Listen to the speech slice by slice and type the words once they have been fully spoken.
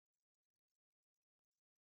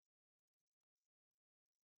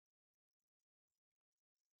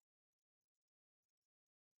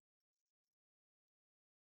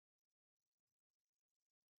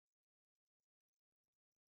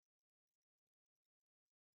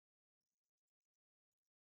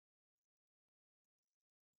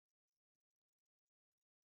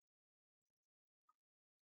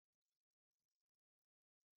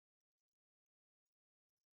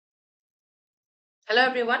Hello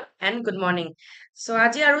everyone and good morning. So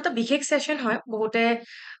আজি আৰু এটা বিশেষ সেশন হয় বহুতে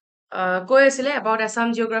কৈ আছিলে about Assam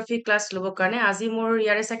Geography class ল'বৰ কাৰণে আজি মোৰ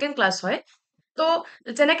ইয়াৰে second class হয় তো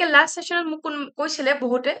যেনেকে last session মোক কৈছিলে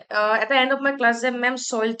বহুতে at the end of my class যে ma'am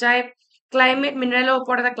soil type climate mineral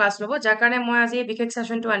ওপৰত এটা class ল'ব যাৰ কাৰণে মই আজি বিশেষ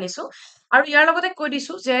সেশনটো আনিছো আৰু ইয়াৰ লগতে কৈ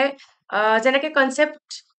দিছো যে যেনেকে concept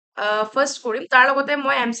first কৰিম তাৰ লগতে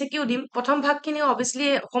মই MCQ দিম প্ৰথম ভাগখিনি obviously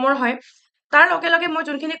অসমৰ হয় তাৰ লগে লগে মই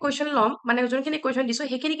যোনখিনি কুৱেশ্যন ল'ম মানে যোনখিনি কুৱেশ্যন দিছো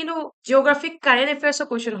সেইখিনি কিন্তু জিঅ'গ্ৰাফিক কাৰেণ্ট এফেয়াৰ্ছৰ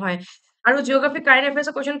কুৱেশ্যন হয় আৰু জিঅ'গ্ৰাফিক কাৰেণ্ট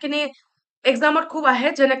এফেয়াৰ্ছৰ কুৱেশ্যনখিনি এক্সামত খুব আহে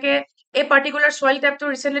যেনেকে এই পাৰ্টিকুলাৰ সইল টাইপটো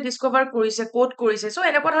ৰিচেণ্টলি ডিস্কভাৰ কৰিছে কোড কৰিছে চ'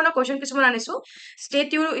 এনেকুৱা ধৰণৰ কুৱেশ্যন কিছুমান আনিছো stay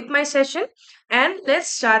tune with my session and let's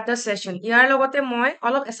start the session ইয়াৰ লগতে মই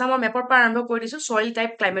অলপ এছামৰ মেপৰ পৰা আৰম্ভ কৰি দিছো সইল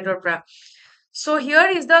টাইপ ক্লাইমেটৰ পৰা চ' হিয়াৰ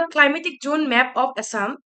is the climatic Jon map of Assam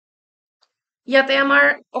ইয়াতে আমাৰ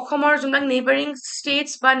অসমৰ যোনবিলাক নেইবাৰিং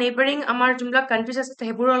ষ্টেটছ বা নেইবাৰিং আমাৰ যোনবিলাক কাণ্ট্ৰিজ আছে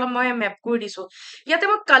সেইবোৰ অলপ মই মেপ কৰি দিছো ইয়াতে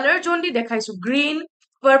মই কালাৰ জোন দি দেখাইছো গ্ৰীণ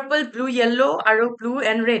পাৰ্পল ব্লু য়েল্লো আৰু ব্লু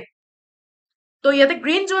এণ্ড ৰেড তো ইয়াতে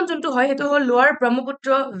গ্ৰীণ জোন যোনটো হয় সেইটো হ'ল লোৱাৰ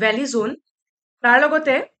ব্ৰহ্মপুত্ৰ ভেলী জোন তাৰ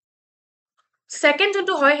লগতে ছেকেণ্ড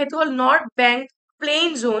যোনটো হয় সেইটো হ'ল নৰ্থ বেংক প্লেইন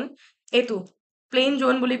জোন এইটো প্লেইন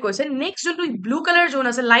জোন বুলি কৈছে নেক্সট যোনটো ব্লু কালাৰ জোন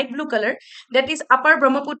আছে light blue colour that is upper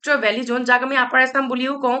Brahmaputra valley জোন যাক আমি আপাৰ আছাম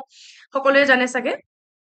বুলিও কওঁ সকলোৱে জানে চাগে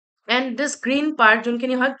এণ্ড দিছ গ্ৰীণ পাৰ্ট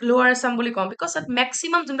যোনখিনি হয় লোৱাৰ আছাম বুলি কওঁ বিকজ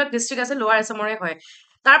মেক্সিমাম যোনবিলাক ডিষ্ট্ৰিক্ট আছে লোৱাৰ আছামৰে হয়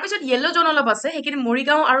তাৰপিছত য়েল্লো জোন অলপ আছে সেইখিনি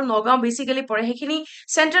মৰিগাঁও আৰু নগাঁও বেচিকেলি পৰে সেইখিনি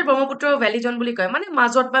চেণ্ট্ৰেল ব্ৰহ্মপুত্ৰ ভেলী জোন বুলি কয় মানে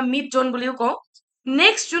মাজত বা মিড জোন বুলিও কওঁ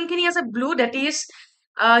নেক্সট যোনখিনি আছে blue that is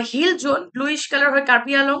hill Jon ব্লুইছ colour হয়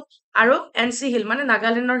কাৰ্বি আলং আৰু এনচি হিল মানে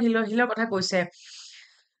নাগালেণ্ডৰ হিলৰ কথা কৈছে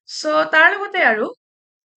চ' তাৰ লগতে আৰু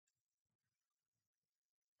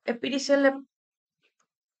এপিডিচিএল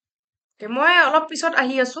মই অলপ পিছত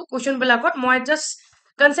আহি আছো কুৱেশ্যন বিলাকত মই জাষ্ট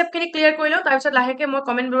কনচেপ্টখিনি ক্লিয়াৰ কৰি লওঁ তাৰপিছত লাহেকে মই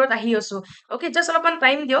কমেণ্টবোৰত আহি আছো অ'কে জাষ্ট অলপমান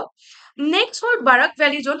টাইম দিয়ক নেক্সট হ'ল বাৰাক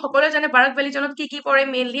ভেলী জোন সকলোৱে জানে বাৰাক ভেলী জোনত কি পৰে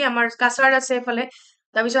মেইনলি আমাৰ কাছাৰ আছে এইফালে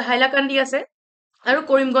তাৰপিছত হাইলাকান্দি আছে আৰু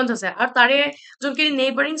কৰিমগঞ্জ আছে আৰু তাৰে যোনখিনি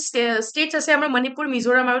নেইবাৰিং ষ্টেটছ আছে আমাৰ মণিপুৰ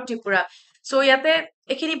মিজোৰাম আৰু ত্ৰিপুৰা চ' ইয়াতে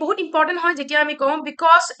এইখিনি বহুত ইম্পৰ্টেণ্ট হয় যেতিয়া আমি কওঁ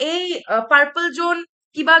বিকজ এই পাৰ্পল জোন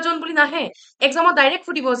কিবা জোন বুলি নাহে এক্সামত ডাইৰেক্ট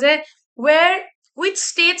সুধিব যে ৱেৰ which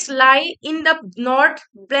states lie in the north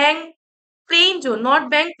bank plain zone north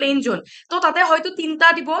bank plain zone তো তাতে হয়তো তিনটা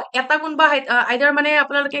দিব এটা কোনবা আইদাৰ মানে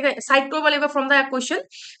আপোনালোকে সাইড কৰিব লাগিব from the question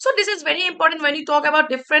so this is very important when you talk about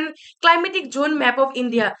different climatic zone map of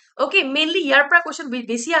India okay mainly ইয়াৰ পৰা question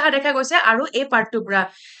বেছি আহা দেখা গৈছে আৰু এই পাৰ্টটোৰ পৰা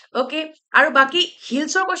okay আৰু বাকি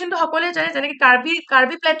হিলছৰ questionটো সকলোৱে জানে যেনেকে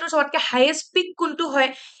কাৰ্বি প্লেটৰ সবতকে হাইয়েষ্ট পিক কোনটো হয়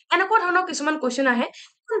এনেকুৱা ধৰণৰ কিছুমান question আহে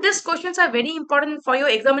these questions are very important for your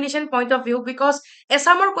examination point of view because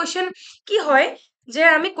এছামৰ question কি হয় যে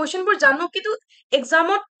আমি কুৱেশ্যনবোৰ জানো কিন্তু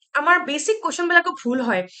এক্সামত আমাৰ বেসিক কুৱেশ্যন বিলাকো ভুল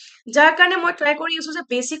হয় যাৰ কাৰণে মই ট্ৰাই কৰি আছো যে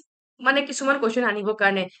বেসিক মানে কিছুমান কুৱেশ্যন আনিবৰ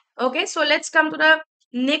কাৰণে okay so let's come to the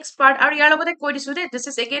next part আৰু ইয়াৰ লগতে কৈ দিছো যে this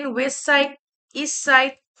is again west side east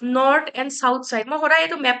side north and south side মই সদায়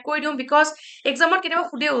এইটো মেপ কৰি দিওঁ বিকজ এক্সামত কেতিয়াবা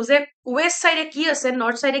সুধেও যে ৱেষ্ট সাইডে কি আছে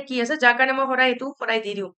নৰ্থ সাইডে কি আছে যাৰ কাৰণে মই সদায়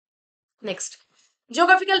দি দিওঁ নেক্সট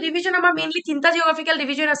জিঅ'গ্ৰাফিকেল ডিভিজন আমাৰ মেইনলি তিনটা জিঅ'গ্ৰাফিকেল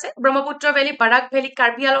ডিভিজন আছে Brahmaputra valley Barack valley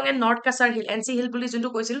Karbi Along and north Cachar hill inch hill বুলি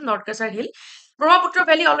যোনটো কৈছিলো north Cachar hill Brahmaputra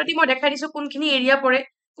valley already মই দেখাই দিছো কোনখিনি এৰিয়া পৰে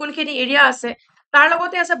কোনখিনি এৰিয়া আছে তাৰ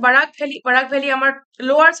লগতে আছে বাৰাক ভেলী আমাৰ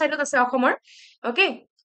লোৱাৰ সাইডত আছে অসমৰ ওকে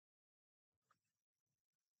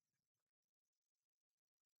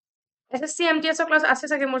SSC MTS ক্লাছ আছে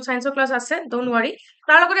চাগে মোৰ সায়েন্সৰ ক্লাছ আছে ডোন্ট ওয়াৰি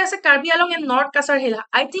তাৰ লগতে আছে Karbi Along and north Cachar hill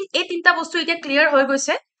I think এই তিনটা বস্তু এতিয়া ক্লিয়াৰ হৈ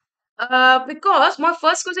গৈছে because my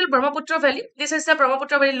first question is Brahmaputra Valley. This is the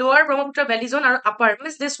Brahmaputra Valley, lower Brahmaputra Valley zone or upper.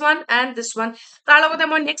 Means this one and this one. তাৰ লগতে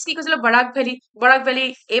মই next কি কৈছিলো Barak Valley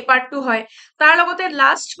A part 2 হয় তাৰ লগতে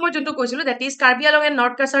last মই যোনটো কৈছিলো that is Karbi Anglong and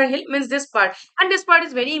North Kasar Hill means this part and this part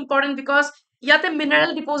is very important because ইয়াতে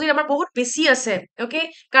mineral deposit আমাৰ বহুত বেছি আছে okay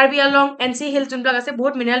Karbi Anglong NC Hill যোনবিলাক আছে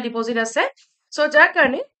বহুত mineral deposit আছে so যাৰ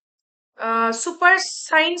কাৰণে super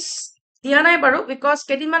science দিয়া নাই বাৰু because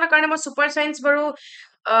কেইদিনমানৰ কাৰণে মই super science বাৰু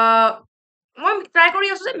মই ট্ৰাই কৰি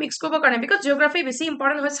আছো যে মিক্স কৰিব কাৰণে বিকজ জিঅ'গ্ৰাফি বেছি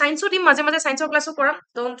ইম্পৰ্টেণ্ট হয় সায়েন্সো দিম মাজে মাজে সায়েন্সৰ ক্লাছো কৰাম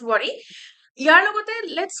ডোন্ট ওয়াৰি ইয়াৰ লগতে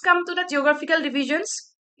let's come to the geographical divisions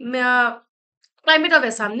climate of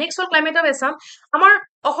Assam next হ'ল ক্লাইমেট অফ এছাম আমাৰ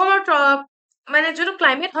অসমৰ মানে যোনটো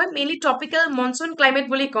ক্লাইমেট হয় মেইনলি ট্ৰপিকেল মনচুন ক্লাইমেট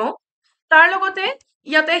বুলি কওঁ তাৰ লগতে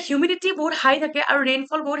ইয়াতে হিউমিডিটি বহুত হাই থাকে আৰু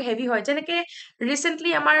ৰেইনফল বহুত হেভি হয় যেনেকে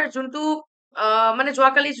ৰিচেণ্টলি আমাৰ যোনটো মানে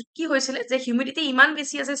যোৱাকালি কি হৈছিলে যে হিউমিডিটি ইমান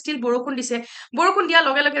বেছি আছে ষ্টিল বৰষুণ দিছে বৰষুণ দিয়াৰ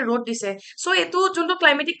লগে লগে ৰ'দ দিছে চ' এইটো যোনটো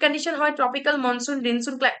ক্লাইমেটিক কণ্ডিশ্যন হয় tropical monsoon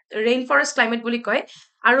rain forest climate বুলি কয়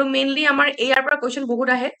আৰু মেইনলি আমাৰ ইয়াৰ পৰা কুৱেশ্যন বহুত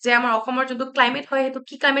আহে যে আমাৰ অসমৰ যোনটো ক্লাইমেট হয় সেইটো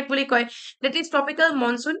কি ক্লাইমেট বুলি কয় that is tropical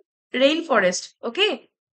monsoon rain forest okay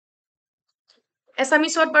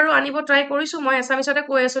এছামিছত বাৰু আনিব ট্ৰাই কৰিছো মই এছামিছতে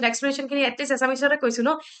কৈ আছো এক্সপ্লেনেশ্যনখিনি এটলিষ্ট এছামিছতে কৈছো ন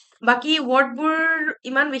বাকী ৱৰ্ডবোৰ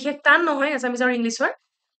ইমান বিশেষ টান নহয় এছামিছ আৰু ইংলিছৰ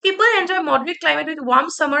পিপল enjoy moderate climate with warm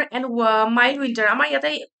summer and mild winter আমাৰ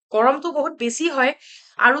ইয়াতে গৰমটো বহুত বেছি হয়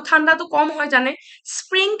আৰু ঠাণ্ডাটো কম হয় জানে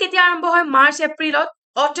স্প্ৰিং কেতিয়া আৰম্ভ হয় মাৰ্চ এপ্ৰিলত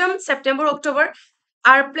অটম ছেপ্টেম্বৰ অক্টোবৰ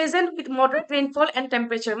আৰু প্লেজেণ্ট with moderate rainfall and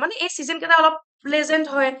temperature মানে এই ছিজন কেইটা অলপ প্লেজেণ্ট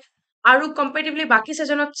হয় আৰু কম্পেৰিটিভলি বাকী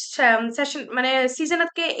ছিজনত মানে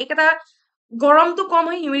ছিজনতকে এইকেইটা গৰমটো কম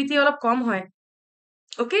হয় হিউমিডিটি অলপ কম হয়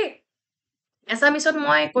অ'কে এছামিছত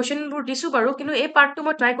মই কুৱেশ্যনবোৰ দিছো বাৰু কিন্তু এই পাৰ্টটো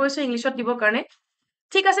মই ট্ৰাই কৰিছো ইংলিছত দিবৰ কাৰণে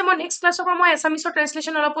ঠিক আছে মই নেক্সট ক্লাছৰ পৰা মই এছামিছৰ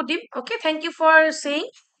ট্ৰেঞ্চলেশ্যন অলপো দিম okay thank U for saying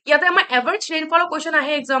ইয়াতে আমাৰ এভাৰেজ ৰেইনফলৰ কুৱেশ্যন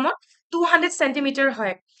আহে এক্সামত 200 চেণ্টিমিটাৰ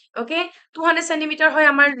হয় অ'কে 200 চেণ্টিমিটাৰ হয়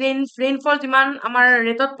আমাৰ ৰেইনফল যিমান আমাৰ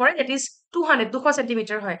ৰেটত পৰে দেট ইজ 200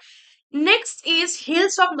 চেণ্টিমিটাৰ হয় next is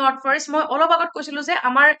hills of north forest মই অলপ আগত কৈছিলো যে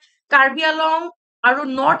আমাৰ কাৰ্বি আলং আৰু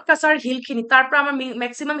নৰ্থ কাছাৰ হিলখিনি তাৰ পৰা আমাৰ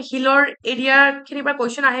মেক্সিমাম হিলৰ এৰিয়াখিনিৰ পৰা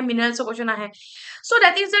কুৱেশ্যন আহে মিনাৰেলছৰ কুৱেশ্যন আহে চ'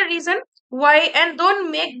 that is the region Y and don't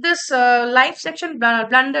make this live section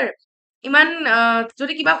ব্লাণ্ডাৰ ইমান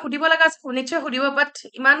যদি কিবা সুধিব লগা আছে নিশ্চয় সুধিব বাট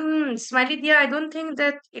ইমান স্মাইলি দিয়া আই don't think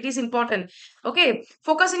that it is important okay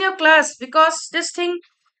focus in your class because this thing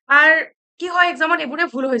আৰু কি হয় এক্সামত এইবোৰে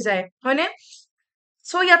ভুল হৈ যায় হয়নে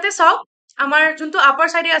চ' ইয়াতে চাওক আমাৰ যোনটো আপাৰ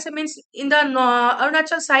চাইডে আছে means in the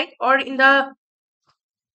Arunachal side or in the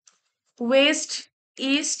west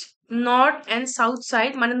east north and south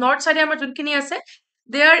side মানে নৰ্থ চাইডে আমাৰ যোনখিনি আছে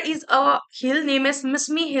there is a hill name as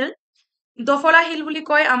মিছমি hill Dafla hill বুলি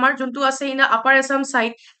কয় আমাৰ যোনটো আছে ইন আপাৰ আছাম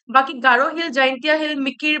চাইড বাকী Garo hill Jaintia hill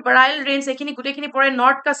Mikir Barail range এইখিনি গোটেইখিনি পৰে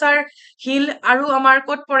নৰ্থ কাছাৰ হিল আৰু আমাৰ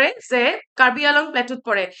ক'ত পৰে যে কাৰ্বি আলং প্লেটুত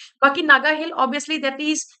পৰে বাকী Naga hill obviously that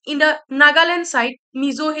is in the Nagaland side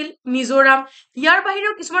Mizo hill Mizoram ইয়াৰ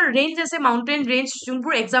বাহিৰেও কিছুমান ৰেঞ্জ আছে মাউণ্টেইন ৰেঞ্জ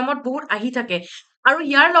যোনবোৰ এক্সামত বহুত আহি থাকে আৰু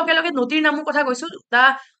ইয়াৰ লগে লগে নদীৰ নামৰ কথা কৈছো দা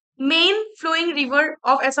main flowing river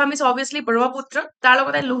of Assam is obviously Brahmaputra তাৰ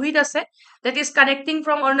লগতে লোহিত আছে that is connecting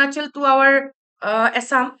from Arunachal to our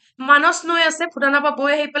Assam. মানস নৈ আছে ভূটানৰ পৰা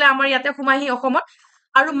বৈ আহি পেলাই আমাৰ ইয়াতে সোমাইহি অসমত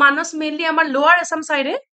আৰু মানস মেইনলি আমাৰ লোৱাৰ আছাম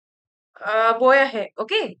চাইডে বৈ আহে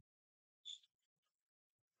অ'কে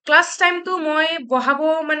ক্লাছ টাইমটো মই বহাব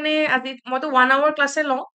মানে আজি মইতো 1 hour ক্লাছে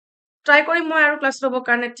লওঁ ট্ৰাই কৰিম মই আৰু ক্লাছ ল'বৰ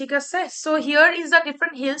কাৰণে ঠিক আছে চ' হিয়াৰ is the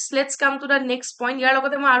different hills let's come to the next point ইয়াৰ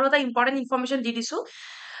লগতে মই আৰু এটা ইম্পৰ্টেণ্ট ইনফৰ্মেশ্যন দি দিছো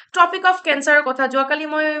টপিক অফ কেঞ্চাৰৰ কথা যোৱাকালি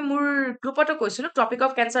মই মোৰ গ্ৰুপতো কৈছিলো টপিক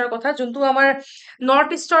অফ কেঞ্চাৰৰ কথা যোনটো আমাৰ নৰ্থ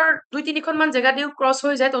ইষ্টৰ 2-3খনমান জেগা দিও ক্ৰছ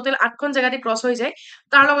হৈ যায় টোটেল 8খন জেগা দি ক্ৰছ হৈ যায়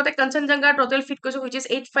তাৰ লগতে কাঞ্চনজংঘা টোটেল ফিট কৈছো which is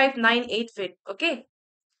 8598 fit okay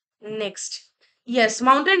next Yes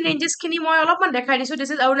mountain ৰেঞ্জেছখিনি মই অলপমান দেখাই দিছো this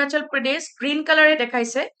is Arunachal Pradesh green কালাৰে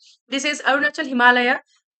দেখাইছে দিছ ইজ অৰুণাচল হিমালয়া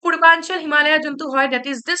পূৰ্বাঞ্চল হিমালয়া যোনটো হয় দেট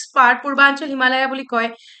ইজ দিছ পাৰ্ট পূৰ্বাঞ্চল হিমালয়া বুলি কয়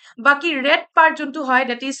বাকী ৰেড পাৰ্ট যোনটো হয়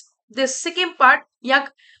that is this Sikkim part ইয়াক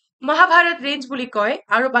মহাভাৰত ৰেঞ্জ বুলি কয়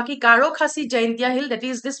আৰু বাকী গাৰো খাচী Jaintia hill that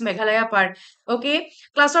is this Meghalaya part okay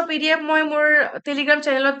ক্লাছৰ PDF মই মোৰ টেলিগ্ৰাম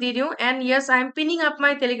চেনেলত দি দিওঁ and Yes I am pinning up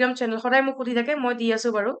my Telegram channel সদায় মোক সুধি থাকে মই দি আছো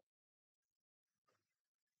বাৰু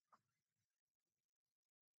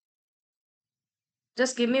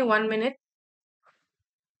জাষ্ট গিভ মি 1 minute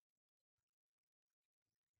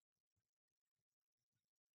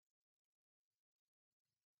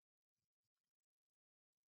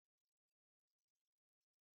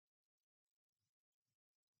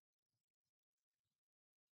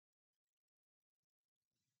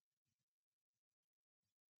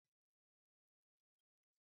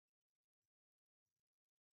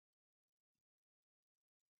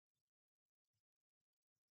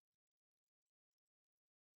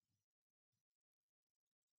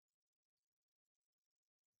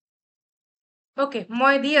অ'কে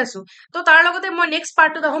মই দি আছো তো তাৰ লগতে মই নেক্সট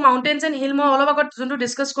পাৰ্টটোত আহো মাউণ্টেইনছ এণ্ড হিল মই অলপ আগত যোনটো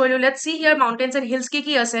ডিছকাছ কৰিলো let's C here mountains and hills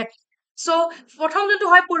কি আছে চ' প্ৰথম যোনটো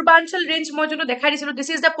হয় পূৰ্বাঞ্চল ৰেঞ্জ মই যোনটো দেখাই দিছিলো দিছ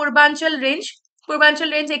ইজ দ্য পূৰ্বাঞ্চল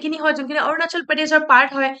ৰেঞ্জ এইখিনি হয় যোনখিনি অৰুণাচল প্ৰদেশৰ পাৰ্ট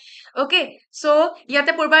হয় অ'কে চ'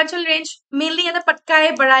 ইয়াতে পূৰ্বাঞ্চল ৰেঞ্জ মেইনলি ইয়াতে পটকাই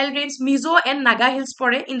Barail range Mizo and Naga hills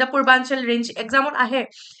পৰে ইন দ্য পূৰ্বাঞ্চল ৰেঞ্জ এক্সামত আহে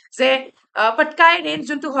যে পটকাই ৰেঞ্জ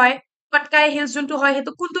যোনটো হয় পটকাই হিলছ যোনটো হয়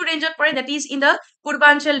সেইটো কোনটো ৰেঞ্জত পৰে দেট ইজ ইন দ্য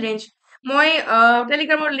পূৰ্বাঞ্চল ৰেঞ্জ মই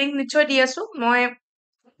টেলিগ্ৰামৰ লিংক নিশ্চয় দি আছো মই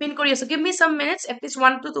পিন কৰি আছো give me some minutes at least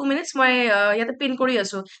 1 to 2 minutes মই ইয়াতে পিন কৰি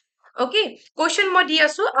আছো অ'কে কুৱেশ্যন মই দি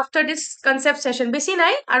আছো আফটাৰ দিছ কনচেপ্ট ছেশ্যন বেছি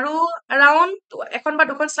নাই আৰু এৰাউণ্ড এখন বা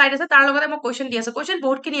দুখন শ্লাইড আছে তাৰ লগতে মই কুৱেশ্যন দি আছো কুৱেশ্যন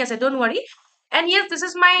বহুতখিনি আছে don't worry and Yes this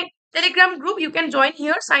is my Telegram group U can join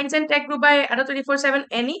here science and tech group by Ada 24/7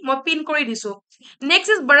 any মই পিন কৰি দিছো next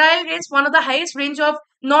is Barail range one of the highest range of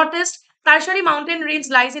north east Tertiary mountain range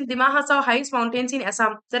lies in Dima Hasao, highest mountains in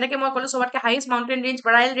Assam. যেনেকে মই কলো সবতকে highest mountain range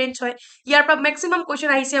Bareil range হয়। ইয়াৰ পৰা maximum question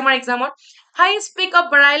আহিছে আমাৰ examত। Highest peak of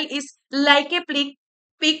Bareil is like a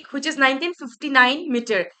peak which is 1959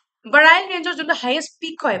 meter. Bareil range ৰ যোনটো highest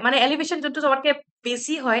peak হয় মানে elevation যোনটো সবতকে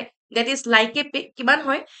বেছি হয় that is like a peak কিমান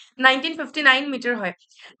হয় 1959 meter হয়।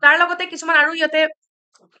 তাৰ লগতে কিছুমান আৰু ইয়াতে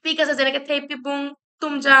peak আছে যেনেকে Thepipung,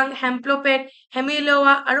 Tumjang, Hemplopet,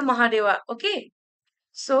 Hemiloa আৰু Mahadewa. Okay,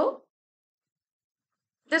 so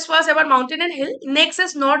this was about mountain and hill. Next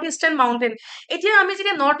is northeastern mountain. এতিয়া আমি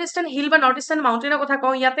যদি northeastern hill বা northeastern mountain কথা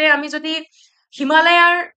কওঁ ইয়াতে আমি যদি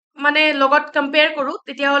হিমালয়াৰ মানে লগত কম্পেয়াৰ কৰো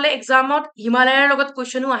তেতিয়াহলে এক্সামত হিমালয়াৰ লগত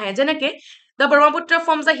কোৱেশ্চনো আহে যেনেকে the Brahmaputra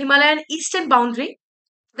forms the Himalayan eastern boundary.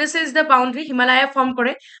 This is the boundary Himalaya form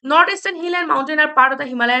কৰে northeastern hill and mountain are part of the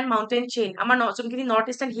Himalayan mountain chain. আমাৰ যোনখিনি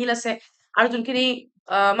northeastern hill আছে আৰু যোনখিনি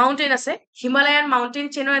mountain আছে Himalayan mountain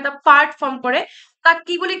chainৰ এটা part form কৰে তাক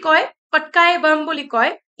কি বুলি কয় Patkai Bam বুলি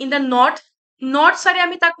কয় in the north side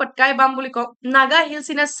আমি তাক Patkai Bam বুলি কওঁ Naga hills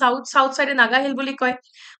in the south side Naga hill বুলি কয়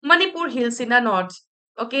Manipur hills in the north.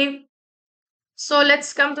 Okay, so let's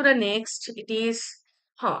come to the next. It is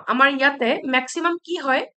আমাৰ ইয়াতে maximum কি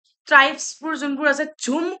হয় ট্ৰাইবস বোৰ যোনবোৰ আছে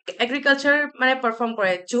ঝুম এগ্ৰিকালচাৰ মানে পাৰফৰ্ম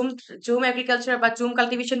কৰে ঝুম এগ্ৰিকালচাৰ বা ঝুম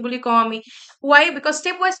কাল্টিভেশন বুলি কওঁ আমি why because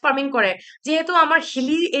step wise farming কৰে যেহেতু আমাৰ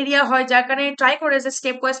হিলি এৰিয়া হয় যাৰ কাৰণে ট্ৰাই কৰে যে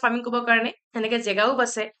step wise farming কৰিব কাৰণে হেনেকে জেগাও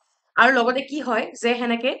বাছে আৰু লগতে কি হয় যে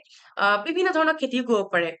হেনেকে বিভিন্ন ধৰণৰ খেতি কৰিব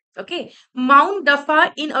পাৰে okay Mount ডাফা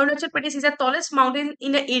in Arunachal Pradesh is the tallest mountain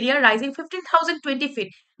in the area rising 15,020 feet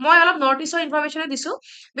মই অলপ নৰ্থ ইষ্টৰ ইনফৰমেশন দিছো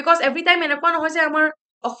বিকজ এভৰি টাইম এনেকুৱা নহয় যে আমাৰ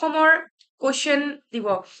অসমৰ কোৱেশ্চন দিব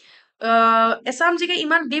এছাম জিকে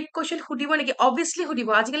ইমান ডিপ কোৱেশ্চন সুধিব নেকি অবভিয়াছলি সুধিব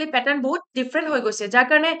আজিকালি প্যাটাৰ্ন বহুত ডিফাৰেন্ট হৈ গৈছে যাৰ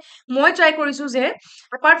কাৰণে মই ট্ৰাই কৰিছো যে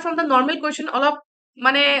apart from the normal question অলপ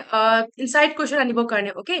মানে ইনসাইড কোৱেশ্চন আনিবৰ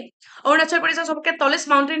কাৰণে ওকে অৰুণাচল প্ৰদেশৰ সবকে tallest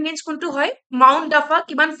mountain range কোনটো হয় মাউন্ট ডাফা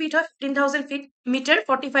কিমান ফিট হয় 15,000 ফিট মিটাৰ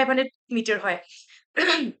 4500 মিটাৰ হয়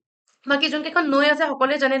বাকি যোনকেইখন নৈ আছে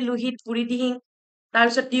সকলোৱে জানে লোহিত বুঢ়ীদিহিং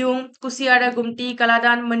তাৰপিছত দিউং কুছিয়াৰা গুমটি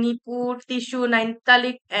Kaladan Manipur tissue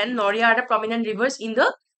নাইনতালিক and নৰিয়া are the prominent rivers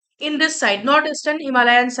in this side northeastern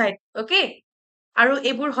Himalayan side okay আৰু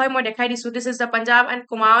এইবোৰ হয় মই দেখাই দিছো this is the Punjab and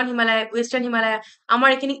Kumaon Himalaya western Himalaya আমাৰ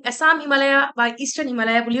এখিনি Assam Himalaya বা eastern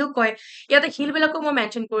Himalaya বুলিও কয় ইয়াতে হিল বিলাকো মই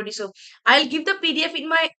মেনশন কৰি দিছো I'll give the PDF in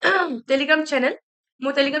my telegram channel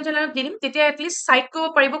মই টেলিগ্ৰাম চেনেলত দিম তেতিয়া এটলিষ্ট সাইট কৰিব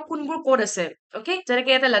পাৰিব কোনবোৰ কোড আছে ওকে যেনেকে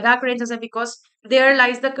ইয়াতে লাডাখ ৰেঞ্জ আছে because there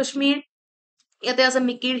lies the Kashmir ইয়াতে আছে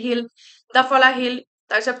মিকিৰ হিল দাফলা হিল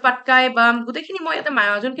তাৰপিছত পাটকাই বাম গোটেইখিনি মই ইয়াতে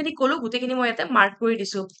যোনখিনি কলো গোটেইখিনি মই ইয়াতে মাৰ্ক কৰি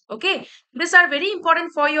দিছো okay these are very important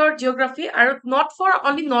for your geography আৰু not for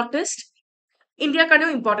only northeast India কাৰণেও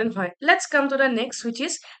important হয় let's come to the next which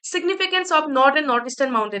is significance of north and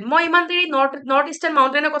northeastern mountain মই ইমান দেৰি northeastern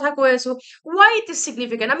mountain কথা কৈ আছো why it is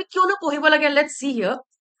significant আমি কিয়নো পঢ়িব লাগে let's see here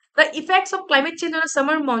the effects of climate change on a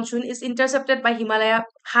summer monsoon is intercepted by Himalaya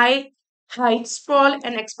high height sprawl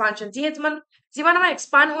and expansion যিমান আমাৰ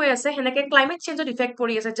এক্সপান্ড হৈ আছে হেনেকে ক্লাইমেট চেঞ্জত ইফেক্ট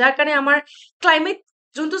পৰি আছে যাৰ কাৰণে আমাৰ ক্লাইমেট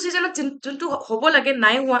যোনটো সিজনত যোনটো হ'ব লাগে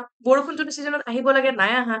নাই হোৱা বৰষুণ যোনটো সিজনত আহিব লাগে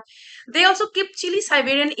নাই আহা they also keep chilly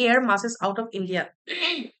Siberian air masses out of India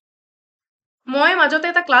মই মাজতে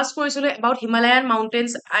এটা ক্লাছ কৰিছিলো about Himalayan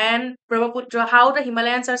mountains and Brahmaputra how the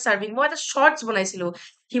Himalayans are serving মই এটা শৰ্টস বনাইছিলো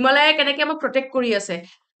হিমালয়া কেনেকে আমাক প্ৰটেক্ট কৰি আছে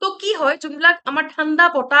তো কি হয় যোনবিলাক আমাৰ ঠাণ্ডা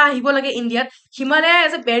বতাহ আহিব লাগে ইণ্ডিয়াত হিমালয়া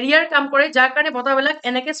এজ এ বেৰিয়াৰ কাম কৰে যাৰ কাৰণে বতাহবিলাক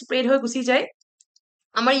এনেকে স্প্ৰেড হৈ গুচি যায়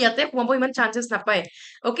আমাৰ ইয়াতে সোমাব ইমান চান্সেস নাপায়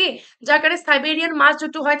ওকে যাৰ কাৰণে সাইবেৰিয়ান মাছ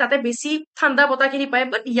যোনটো হয় তাতে বেছি ঠাণ্ডা বতাহখিনি পায়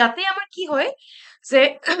বাট ইয়াতে আমাৰ কি হয় যে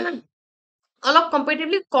অলপ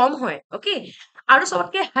কম্পাৰেটিভলি কম হয় ওকে আৰু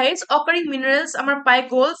সবতকে হাইয়েষ্ট অকাৰিং মিনাৰেলস আমাৰ পায়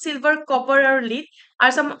গোল্ড সিলভাৰ কপাৰ আৰু লিড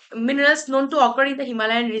আৰু সাম minerals known to occur in the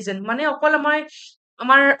Himalayan region মানে অকল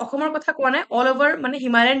আমাৰ অসমৰ কথা কোৱা নাই অল ওভাৰ মানে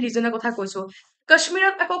হিমালয়ান ৰিজনৰ কথা কৈছো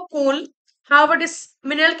কাশ্মীৰত আকৌ কোল however this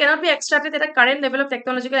mineral cannot be extracted at a current level of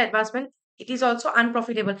technological advancement it is also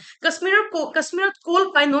unprofitable Kashmirot coal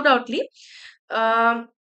by no doubtly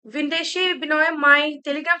Vindeshi Binoy my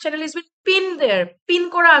telegram channel is been pinned there pin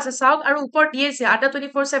kora ase sauk aru upor diyeche ada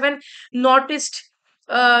 24/7 northeast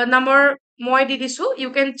number moi di disu you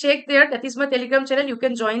can check there that is my telegram channel you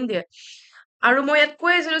can join there আৰু মই ইয়াত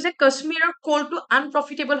কৈ আছিলো যে কাশ্মীৰৰ কোলটো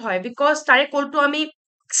আনপ্ৰফিটেবল হয় because তাৰে কোলটো আমি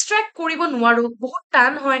এক্সট্ৰাক্ট কৰিব নোৱাৰো বহুত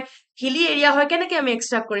টান হয় হিলি এৰিয়া হয় কেনেকে আমি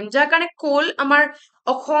এক্সট্ৰাক্ট কৰিম যাৰ কাৰণে কোল আমাৰ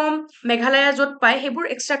অসম মেঘালয় য'ত পায় সেইবোৰ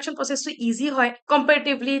এক্সট্ৰাকশন প্ৰসেসটো ইজি হয়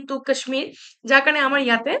কম্পাৰেটিভলি টু কাশ্মীৰ যাৰ কাৰণে আমাৰ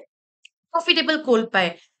ইয়াতে প্ৰফিটেবল কোল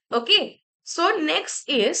পায় ওকে সো নেক্সট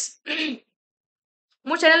ইজ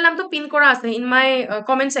মোৰ চেনেল নামটো পিন কৰা আছে in my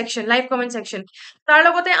comment section, live comment section. তাৰ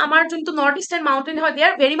লগতে আমাৰ যোনটো নৰ্থ ইষ্টাৰ্ণ মাউণ্টেইন হয়, দে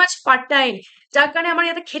আৰ ভেৰি মাছ ফাৰ্টাইল, যাৰ কাৰণে আমাৰ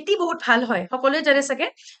ইয়াতে খেতি বহুত ভাল হয়, সকলোৱে জানে চাগে।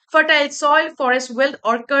 Fertile soil, forest wealth,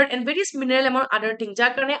 অৰ্কাৰ্ড and various mineral among আদাৰ থিং,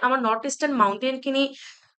 যাৰ কাৰণে আমাৰ নৰ্থ ইষ্টাৰ্ণ মাউণ্টেইন খিনি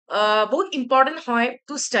বহুত ইম্পৰ্টেণ্ট হয়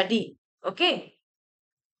two study. Okay,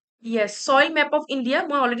 Yes, soil map of India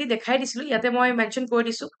মই অলৰেডি দেখাই দিছিলো, ইয়াতে মই মেনশ্যন কৰি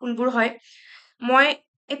দিছো কোনবোৰ হয়। মই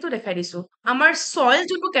এইটো দেখাই দিছো। আমাৰ সইল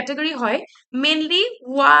যোনবোৰ কেটেগৰী হয়, মেইনলি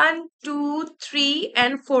 1, 2, 3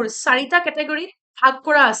 and 4 চাৰিটা কেটেগৰী ভাগ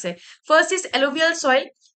কৰা আছে। ফাৰ্ষ্ট ইজ এলুভিয়েল সইল,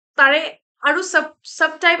 তাৰে আৰু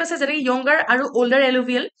সব টাইপ আছে, যেনেকে য়ংগাৰ আৰু অল্ডাৰ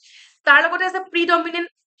এলুভিয়েল। তাৰ লগতে আছে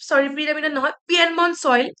প্ৰিডমিনেণ্ট নহয়, পিএনমন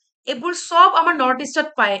সইল। এইবোৰ সব আমাৰ নৰ্থ ইষ্টত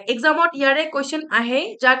পায়, এক্সামত ইয়াৰে কুৱেশ্যন আহে,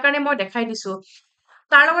 যাৰ কাৰণে মই দেখাই দিছো।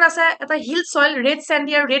 তাৰ লগত আছে এটা হিল সইল, ৰেড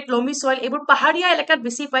চেণ্ডি আৰু ৰেড লমি সইল। এইবোৰ পাহাৰীয়া এলেকাত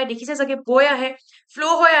বেছি পায়, দেখিছে চাগে, বৈ আহে,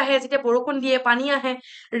 ফ্ল' হৈ আহে, যেতিয়া বৰষুণ দিয়ে পানী আহে,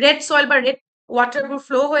 ৰেড সইল বা ৰেড ৱাটাৰবোৰ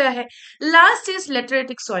ফ্ল' হৈ আহে। লাষ্ট ইজ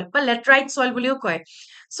লেটাৰেটিক সইল বা লেটৰাইট সইল বুলিও কয়।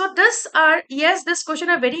 চ' দিছ question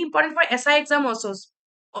R very important for SI exam also'.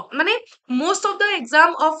 মানে most of the exam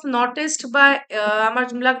of north east বা আমাৰ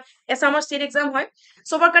যোনবিলাক এছামৰ ষ্টেট এক্সাম হয়,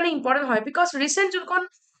 চবৰ কাৰণে ইম্পৰ্টেণ্ট হয়, বিকজ ৰিচেণ্ট যোনখন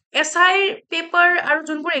SI পেপাৰ আৰু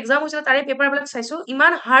যোনবোৰ এক্সাম হৈছিলে তাৰে পেপাৰবিলাক চাইছো,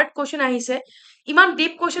 ইমান হাৰ্ড কুৱেশ্যন আহিছে, ইমান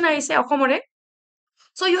ডিপ কুৱেশ্যন আহিছে অসমৰে।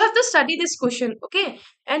 So you have to study this question, okay?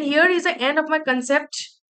 And here is the end of my concept.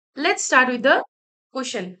 Let's start with the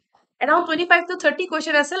question. Around 25 to 30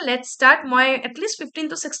 question আছে. Let's start. মই at least 15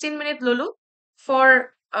 to 16 minute ললো for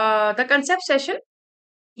the concept session.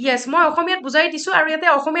 Yes, মই অসমীয়াত বুজাই দিছো আৰু ইয়াতে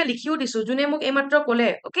অসমীয়া লিখিও দিছো, যোনে মোক এইমাত্ৰ ক'লে,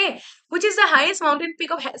 okay? Which is the highest mountain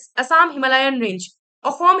peak of Assam Himalayan range?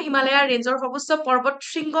 Assam Himalaya ৰেঞ্জৰ সৰ্বোচ্চ পৰ্বত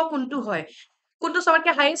শৃংগ কোনটো হয়? কোনটো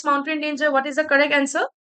সবতকে হাইয়েষ্ট মাউন্টেইন ৰেঞ্জ হয়? What is the correct answer?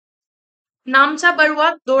 নামচা Barua,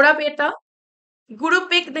 দৌৰাপেটা, গুৰু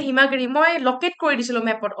পিক নে হিমাগিৰি? মই লকেট কৰি দিছিলো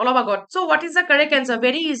মেপত অলপ আগত। So what is the correct answer?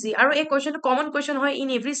 Very easy. আৰু এই কুৱেশ্যনটো কমন কুৱেশ্যন হয় in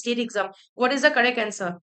every state exam. What is the correct answer?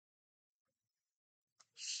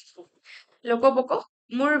 লোকবক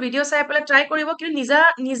মোৰ ভিডিঅ' চাই পেলাই ট্ৰাই কৰিব, কিন্তু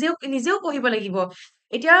নিজেও পঢ়িব লাগিব।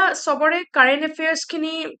 এতিয়া চবৰে কাৰেণ্ট এফেয়াৰ্ছ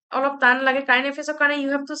খিনি অলপ টান লাগে। কাৰেণ্ট এফেয়াৰ্ছৰ কাৰণে U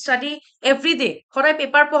have to study every day, সদায়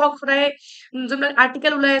পেপাৰ পঢ়ক, সদায় যোনবিলাক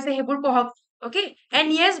আৰ্টিকেল ওলাই আছে সেইবোৰ পঢ়ক। Okay, and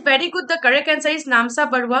Yes, very good, the correct answer is নামচা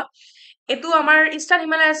Barua. এইটো আমাৰ ইষ্টাৰ্ণ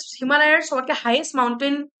হিমালয়ৰ চবতকে হাইয়েষ্ট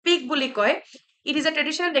মাউণ্টেইন পিক বুলি কয়। It is a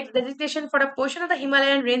traditional designation for a portion of the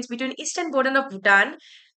Himalayan range between eastern border of Bhutan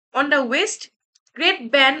on the west, Great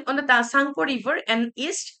Bend on the Sangpo River, and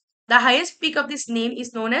east. The highest peak of this name is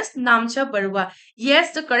known as Namcha Barua. Yes,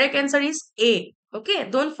 the correct answer is A. Okay,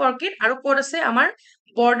 don't forget. Aru kod ase amar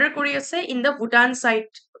border kori ase in the Bhutan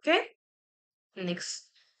side. Okay, next.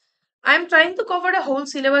 I'm trying to cover the whole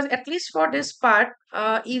syllabus at least for this part,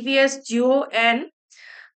 EVS, Geo, and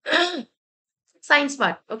science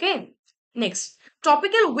part. Okay, next.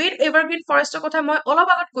 Tropical wet evergreen forest কথা মই অলপ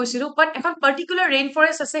আগত কৈছিলো, but এখন particular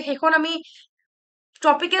rainforest আছে, সেইখন আমি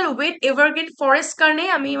tropical wet evergreen forest karne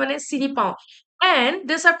ami mane chini pao, and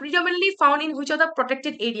these are predominantly found in which of the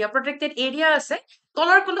protected area ase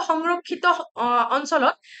tolor kono সংরক্ষিত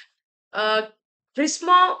অঞ্চলত গ্রীষ্ম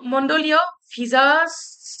মণ্ডলীয় ভিজা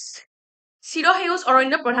চিৰসেউজ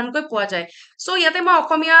অৰণ্য প্ৰধানকৈ পোৱা যায়। সো ইয়াতে মই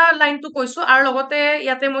অসমীয়া লাইনটো কৈছো, আৰু লগতে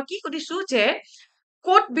ইয়াতে মই কি সুধিছো যে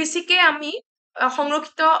ক'ত বেছিকে আমি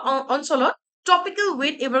সংৰক্ষিত অঞ্চলত ট্ৰপিকেল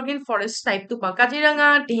উইথ এভাৰগ্ৰীন ফৰেষ্ট টাইপটো পাওঁ? কাজিৰঙা,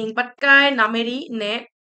 দিহিং পাটকাই, নামেৰি নে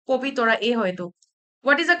পবিতৰা? এই হয়তো।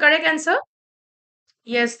 What is the correct answer?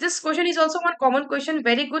 Yes, this question is also one common question.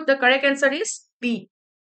 Very good. The correct answer is B.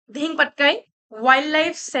 Dihing Patkai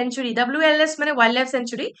wildlife sanctuary, WLS মানে wildlife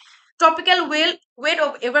sanctuary. Tropical weight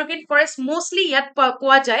of evergreen forest mostly ইয়াত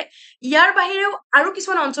পোৱা যায়। ইয়াৰ বাহিৰেও আৰু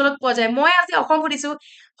কিছুমান অঞ্চলত পোৱা যায়। মই আজি অসম সুধিছো,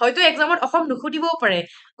 হয়তো এক্সামত অসম নুসুধিবও পাৰে।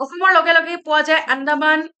 অসমৰ লগে লগে পোৱা যায়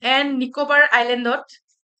আন্দামান এণ্ড নিকোবাৰ আইলেণ্ডত।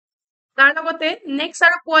 তাৰ লগতে নেক্সট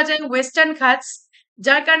আৰু পোৱা যায় ৱেষ্টাৰ্ণ ঘাটছ,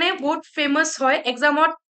 যাৰ কাৰণে বহুত ফেমাছ হয়।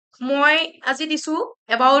 এক্সামত মই আজি দিছো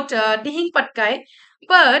about Dihing Patkai,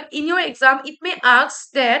 but in Euro exam it May ask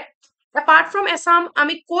date apart from Assam,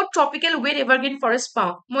 আমি ক'ত ট্ৰপিকেল ৱেট এভাৰগ্ৰীন ফৰেষ্ট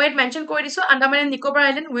পাওঁ? মই ইয়াত মেনশ্যন কৰি দিছো Andaman and Nicobar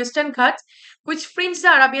island, western ঘাট which fringe the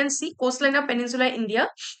Arabian Sea, coastline of Peninsula India,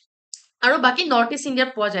 আৰু বাকি নৰ্থ ইষ্ট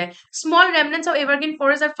ইণ্ডিয়াত পোৱা যায়। Small remnants of evergreen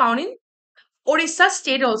forests are found in Orissa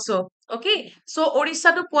state also. Okay, so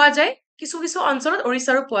Orissa-তো পোৱা যায়, কিছু অঞ্চলত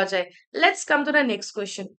Orissa-ৰো পোৱা যায়। Let's come to the next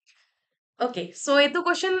question. Okay, so এইটো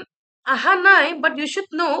question aha নাই, but you should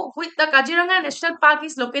know which the Kaziranga National Park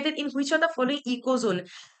is located in which of the following ecozone?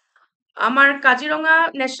 আমার Kaziranga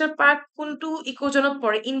national park কোনটো ইকোজনত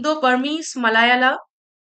পৰে? Indo Burmese, Malayala,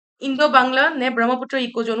 Indo Bangla নে Brahmaputra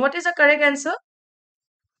ইকোজন? What is the correct answer?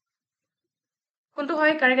 কোনটো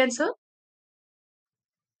হয় correct answer?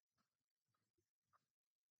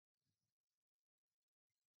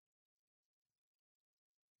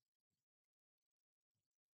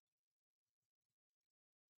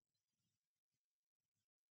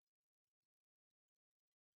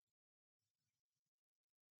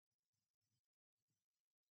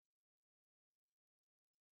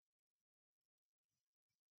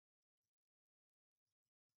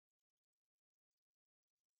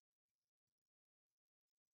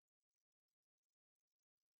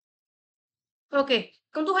 Okay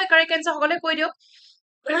কোনটো হয় correct answer সকলে কৈ দিয়ক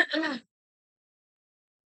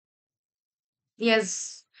yes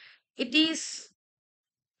it is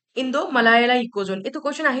ইণ্ডো-মালায়ালা ইকোজোন এইটো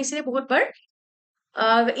কোৱেশ্চন আহিছিলে বহুতবাৰ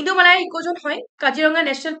Indo-Malaya ecozone hoy. Kaziranga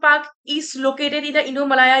National Park is located in the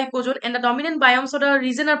Indo-Malaya ecozone and the dominant biomes of the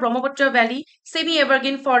region are Brahmaputra Valley,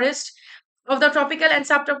 semi-evergreen forest of the tropical and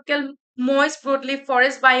subtropical moist broadleaf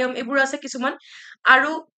forest biome. Ebur ase kisuman.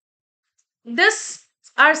 Aru this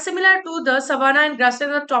are similar to the savanna and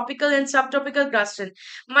grassland, the tropical and subtropical grassland.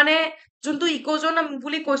 Mane juntu ecozone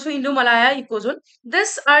buli koisu Indo-Malaya ecozone.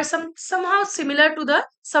 This are somehow similar to the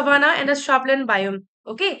savanna and the shrubland biome.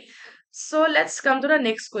 Okay. So let's come to the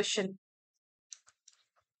next question.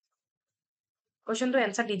 Question to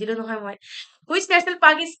answer didilo nohoy moi. Which national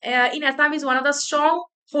park is in Assam is one of the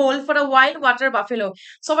stronghold for the wild water buffalo?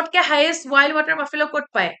 So what ke highest wild water buffalo kot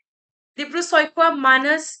pae? Dipru Soikwa,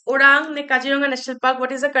 Manas, Orang, ne Kaziranga National Park.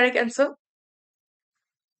 What is the correct answer?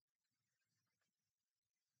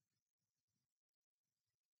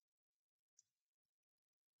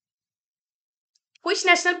 Which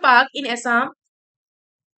national park in Assam?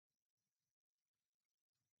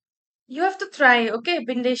 You have to try, okay,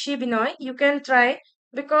 Bindeshi Binoy. You can try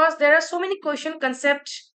because there are so many question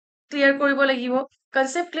concept clear koribo lagibo.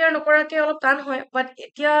 Concept clear nokorake olop tan hoy, but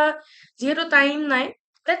etia jehetu time nai.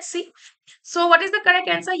 Let's see. So what is the correct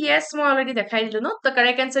answer? Yes, mo already dekhai dilu no. The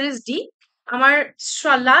correct answer is D. Our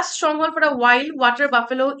last stronghold for the wild water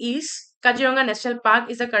buffalo is Kaziranga National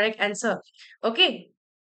Park is the correct answer. Okay.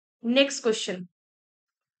 Next question.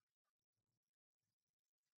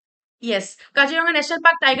 Yes, Kaziranga National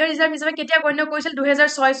Park Tiger Reserve হিচাপে কেতিয়া গণ্য কৰিছিল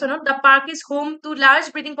 2006 চনত the park is home to large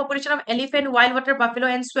breeding population of elephant, wild water buffalo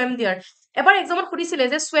and swam deer. এবাৰ এক্সামত সুধিছিলে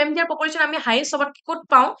যে swam deer population আমি highest সবত ক'ত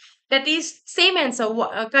পাওঁ that is same answer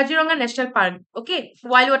Kaziranga National Park okay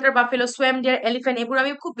wild water buffalo swam deer elephant এইবোৰ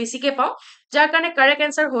আমি খুব বেছিকে পাওঁ যাৰ কাৰণে correct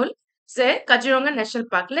answer হ'ল যে Kaziranga National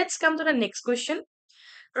Park. Let's come to the next question.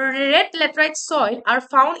 Red laterite soil are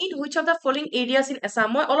found in which of the following areas in Assam?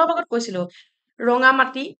 মই অলপ আগত কৈছিলো ৰঙা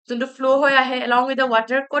মাটি যোনটো ফ্লো হৈ আহে along with the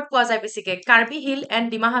water ক'ত পোৱা যায় বেছিকে Karbi hill and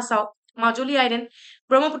Dima Hasao Majuli island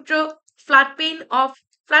Brahmaputra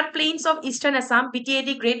flat plains of eastern Assam BTAD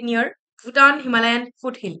great near Bhutan Himalayan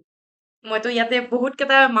foothill মইতো ইয়াতে বহুত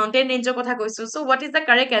কেটা মাউন্টেইন ৰেঞ্জৰ কথা কৈছো so what is the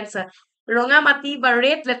correct answer ৰঙা মাটি বা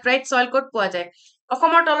red laterite soil ক'ত পোৱা যায়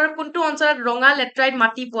অসমৰ তলৰ কোনটো অঞ্চলত ৰঙা laterite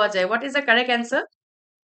মাটি পোৱা যায় what is the correct answer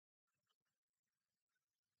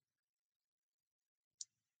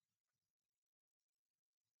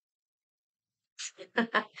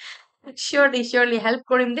surely help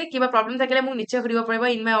কৰিম দে কিবা problem থাকিলে মোক নিশ্চয় সুধিব পাৰিব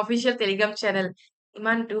in my official telegram channel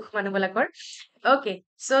ইমান দুখ মানুহবিলাকৰ okay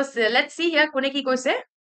so let's see here কোনে কি কৈছে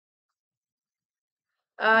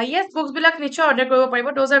yes books বিলাক নিশ্চয় order কৰিব পাৰিব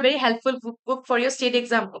those are very helpful book for your state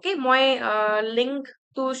exam okay মই link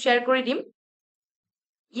to share কৰি দিম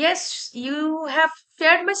yes you have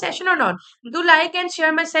shared my session or not do like and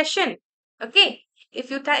share my session okay if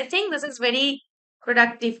you think this is very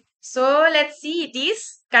productive so let's see it is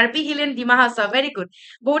Karbi Hill and Dima Hasao very good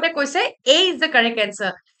bote koise A is the correct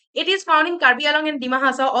answer it is found in Karbi Anglong and Dima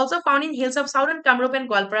Hasao also found in hills of southern Kamrup and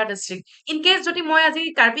Gwalpara district in case jodi moi aji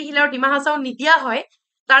Karbi Hill or Dima Hasao nidia hoy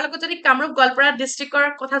tar logot jodi Kamrup Gwalpara district or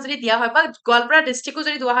kotha jodi dia hoy ba Gwalpara district ko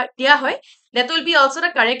jodi dia hoy that will be also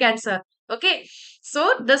the correct answer okay so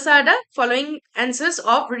these are the following answers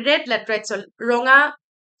of red laterite soil ronga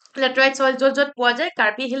laterite soil jot jot পোৱা যায়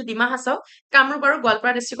Karbi Hill Dima Hasao Kamrup আৰু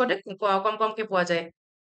Gwalpara districtতে কম কমকে পোৱা যায়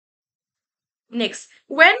next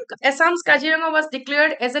when Assam's Kaziranga was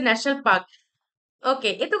declared as a national park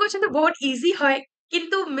okay eto question to বহুত easy হয়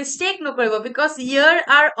কিন্তু mistake নকৰিব because year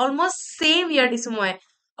are almost same year দিছো মই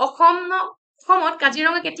অসমত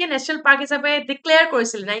কাজিৰঙা কেতিয়া national park হিচাপে declare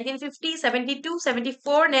কৰিছিল 1950 72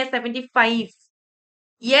 74 নে 75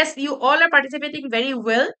 yes you all are participating very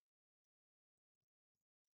well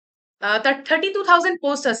 32,000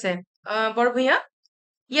 post আছে বৰ Bhuyan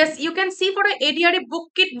yes you can see for the ADRE book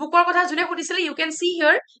kit bookor kotha june khudisile you can see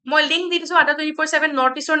here moi link di disu ada 24/7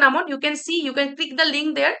 notice or namot you can see you can click the link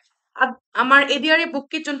there amar ADRE book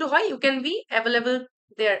kit juntu hoy you can be available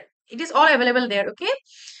there it is all available there okay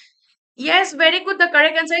yes very good the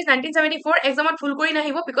correct answer is 1974 exam at full kori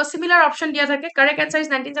nahibo because similar option dia thake correct answer is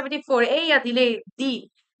 1974 ei ya dile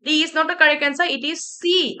D is not the correct answer. It is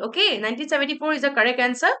C. Okay. 1974 is the correct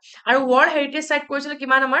answer. Our World Heritage Site কৰিছিল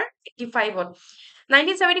কিমান আমাৰ 85 ত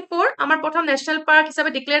 1974 আমাৰ প্ৰথম national park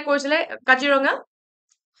হিচাপে declare কৰিছিল Kaziranga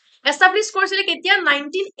establish কৰিছিল কেতিয়া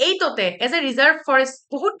 1908 তে এজ এ ৰিজাৰ্ভ ফৰেষ্ট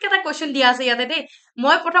বহুত কেটা কোৱেশ্চন দিয়া আছে ইয়াতে দে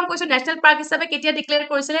মই প্ৰথম কৈছো ন্যাশনাল পাৰ্ক হিচাপে কেতিয়া ডিক্লেয়াৰ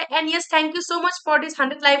কৰিছিল and yes thank you so much for this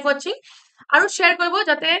 100 live watching আৰু শেয়াৰ কৰিব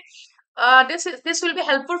যাতে this will be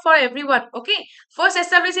helpful for everyone. Okay, first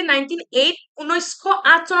established in 1908,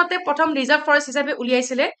 1908 চনতে প্ৰথম ৰিজাৰ্ভ ফৰেষ্ট হিচাপে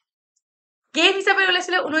উলিয়াইছিলে। গেম হিচাপে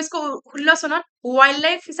ওলাইছিলে 1916 চনত, ৱাইল্ড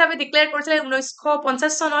লাইফ হিচাপে ডিক্লেয়াৰ কৰিছিলে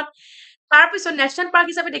 1950 চনত, তাৰপিছত নেশ্যনেল পাৰ্ক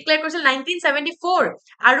হিচাপে ডিক্লেয়াৰ কৰিছিল 1974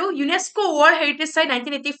 আৰু ইউনেস্কো ৱৰ্ল্ড হেৰিটেজ চাইট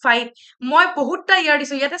 1985। মই বহুতটা ইয়াৰ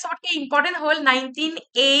দিছো, ইয়াতে চবতকে ইম্পৰ্টেণ্ট হ'ল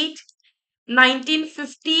 1908,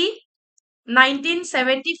 1950,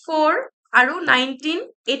 1974 আৰু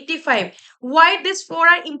 1985. Why these four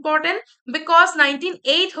are important? Because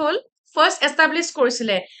 1908 হ'ল first establish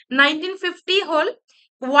কৰিছিলে, 1950 হ'ল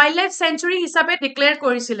wildlife sanctuary হিচাপে declare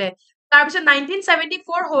কৰিছিলে, তাৰপিছত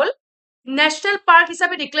 1974 হ'ল নেশ্যনেল পাৰ্ক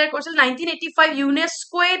হিচাপে ডিক্লেয়াৰ কৰিছিল, 1985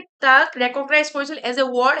 ইউনেস্কোৱে তাক ৰেকগনাইজ কৰিছিল এজ এ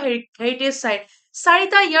ৱৰ্ল্ড হেৰিটেজ চাইট।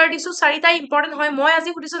 চাৰিটা ইয়াৰ দিছো, চাৰিটা ইম্পৰ্টেণ্ট হয়। মই আজি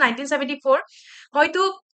সুধিছো 1974, হয়তো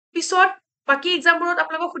পিছত বাকী এক্সামবোৰত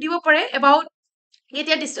আপোনালোকক সুধিব পাৰে এবাউট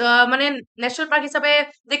এতিয়া মানে নেশ্যনেল পাৰ্ক হিচাপে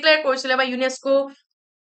ডিক্লেয়াৰ কৰিছিলে বা ইউনেস্কো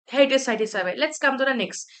হেৰিটেজ চাইট হিচাপে। Let's come to the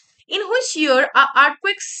next. In which year আ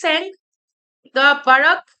earthquake sank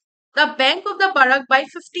the bank of the Barak by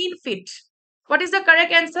 15 feet? What is the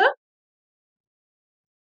correct answer?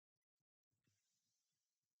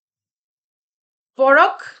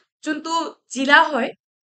 বৰক যোনটো জিলা হয়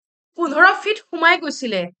 15 ফিট সোমাই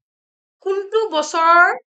গৈছিলে, কোনটো বছৰৰ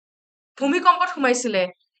ভূমিকম্পত সোমাইছিলে?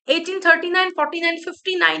 1839, 49,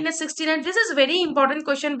 59 নে 69? This is very important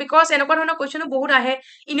question because এনেকুৱা ধৰণৰ কুৱেশ্যনো বহুত আহে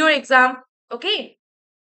in your exam. Okay,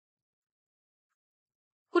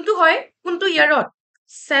 কোনটো হয়, কোনটো ইয়াৰত?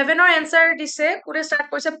 7ৰ এনচাৰ দিছে, কোনে ষ্টাৰ্ট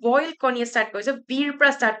কৰিছে? বইল কণীয়ে ষ্টাৰ্ট কৰিছে, বিৰ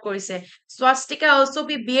পৰা ষ্টাৰ্ট কৰিছে। Swastika also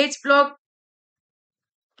B, BH blog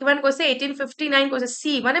কিমান কৈছে? 1859 কৈছে।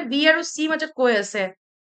 চি মানে বি আৰু চি মাজত কৈ আছে।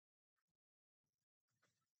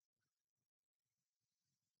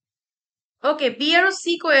 Okay, B আৰু C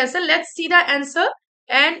কৈ আছে। Let's see the answer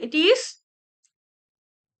and it is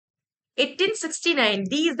 1869.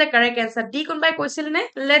 D is the correct answer. D কোনবাই কৈছিল নে?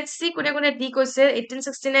 Let's see কোনে কোনে D কৈছে।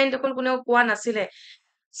 1869 দেখোন কোনেও কোৱা নাছিলে।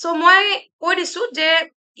 So মই কৈ দিছো যে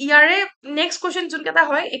ইয়াৰে নেক্সট কুৱেশ্যন যোনকেইটা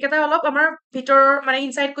হয় এইকেইটা অলপ আমাৰ ভিতৰৰ মানে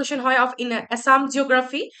ইনসাইড কুৱেশ্যন হয় অফ আসাম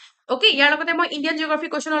জিঅ'গ্ৰাফি। Okay, ইয়াৰ লগতে মই ইণ্ডিয়ান জিঅ'গ্ৰাফি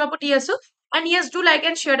কুৱেশ্যন অলপ দি আছো। And yes, do like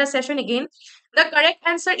and share the session again. The correct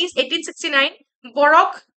answer is 1869.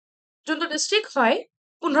 বৰক যোনটো ডিষ্ট্ৰিক্ট হয়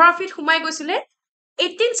 15 ফিট সোমাই গৈছিলে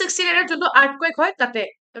 1869 যোনটো আৰ্থকুৱেক হয় তাতে।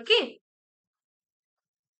 Okay,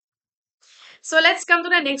 so let's come to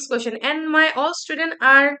the next question. And my all students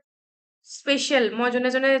are special. মই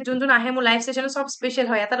যোন আহে মোৰ লাইভ সেশন সব স্পেশাল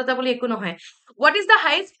হয়, এটা দুটা বুলি একো নহয়। What is the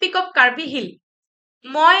highest peak of Karbi Hill?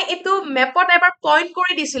 মই এটো মেপত এবাৰ পইণ্ট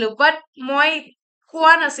কৰি দিছিলো বাট মই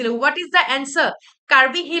কোৱা নাছিলো। What is the answer?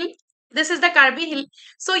 Karbi Hill. This is the Karbi Hill.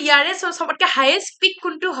 So ইয়াৰে সবতকে হাইয়েষ্ট পিক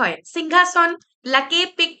কোনটো হয়? সিংহাসন, লাকি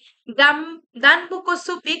পিক,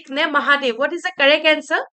 দানবুকসু পিক নে Mahadev? What is the correct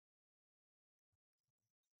answer?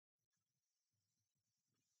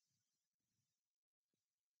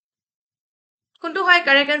 কোনটো হয়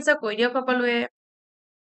কাৰেক্ট আনসাৰ কৈ দিয়ক সকলোৱে।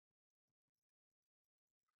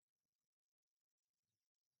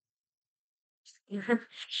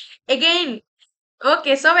 Again,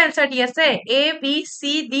 okay, সব এনসার দি আছে। A, B, C,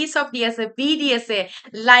 D সব দি আছে, B দি আছে।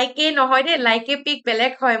 লাইকে নহয় দে, লাইকে পিক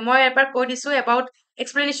বেলেগ হয়। মই এবাৰ কৈ দিছো about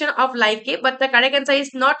explanation of লাইকে, but the correct answer is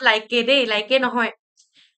not লাইকে দেই, লাইকে নহয়।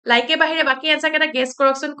 লাইকে বাহিৰে বাকী এনসাৰ কেইটা গেছ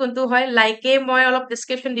কৰকচোন কোনটো হয়। লাইকে মই অলপ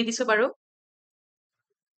ডেসক্ৰিপশন দি দিছো বাৰু।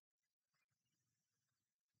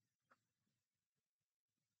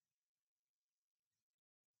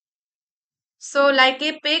 So লাইকে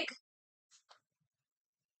pick,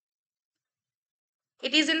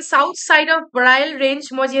 it is in south side of Barail range.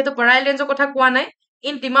 মই যেহেতু Barail range কথা কোৱা নাই,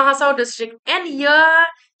 in Dima Hasao district. And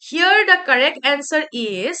here the correct answer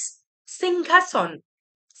is Singhason.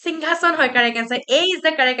 Singhason হয় correct answer. A is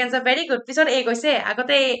the correct answer. Very good. পিছত A কৈছে,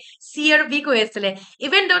 আগতে C আৰু B কৈ আছিলে।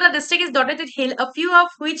 Even though the district is dotted with hill, a few of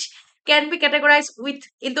which can be categorized with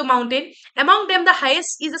into mountain. Among them, the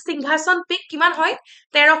highest is the Singhason peak. কিমান হয়?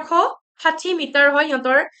 1360 metre হয়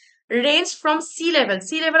ইহঁতৰ range from sea level.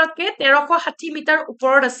 Sea level K 1360 metre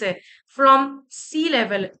ওপৰত আছে from sea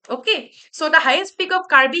level. Okay, so the highest peak of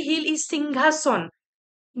Karbi Hill is Singhason.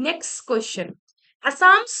 Next question.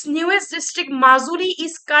 Assam's newest district, Majuli,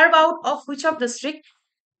 is carved out of which of district?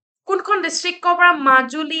 কোনখন ডিস্ট্ৰিক্টৰ পৰা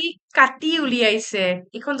মাজুলী কাটি উলিয়াইছে?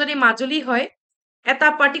 ইখন যদি মাজুলী হয় এটা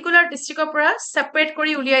পাৰ্টিকুলাৰ ডিস্ট্ৰিক্টৰ পৰা সেপাৰেট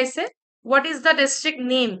কৰি উলিয়াইছে। What is the district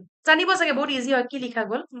name? জানিব চাগে, বহুত ইজি হয়। কি লিখা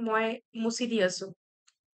গল মই মুছি দি আছো।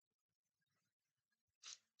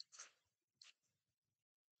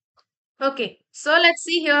 Okay, so let's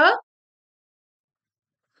see here.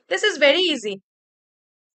 This is very easy.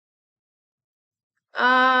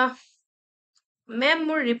 Ma'am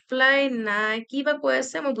মোৰ ৰিপ্লাই নাই, কি বা কৈ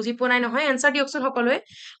আছে মই বুজি পোৱা নাই নহয়। এনচাৰ দিয়কচোন সকলোৱে।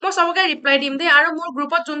 মই চবকে ৰিপ্লাই দিম দেই, আৰু মোৰ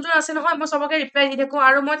গ্ৰুপত যোন যোন আছে নহয় মই চবকে ৰিপ্লাই দি থাকো,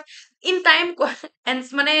 আৰু মই ইন টাইম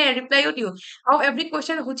মানে ৰিপ্লাইও দিওঁ। Of every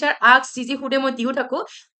question which are asked, যি সোধে মই দিও থাকো।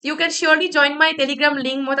 U can চিয়ৰলি join my Telegram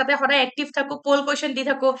link, মই তাতে সদায় এক্টিভ থাকো, পল কুৱেশ্যন দি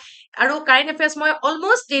থাকো, আৰু কাৰেণ্ট এফেয়াৰ্ছ মই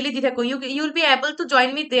অলমষ্ট ডেইলি দি থাকো। U will be able to join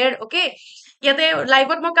me there, okay. ইয়াতে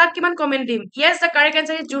লাইভত মই কাক কিমান কমেন্ট দিম। য়েছ the correct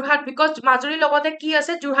answer is Jorhat, because মাজুলীৰ লগতে কি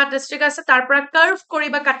আছে, যোৰহাট ডিষ্ট্ৰিক্ট আছে, তাৰ পৰা কাৰ্ভ কৰি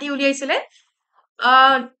বা কাটি উলিয়াইছিলে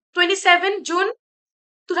 27 জুন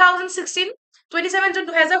 2016, 27 জুন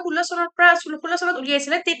 2016 চনৰ পৰা 16 চনত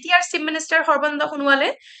উলিয়াইছিলে। তেতিয়াৰ চিফ মিনিষ্টাৰ সৰ্বানন্দ সোণোৱালে,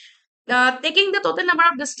 taking the total number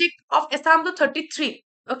of district of Assam two 33,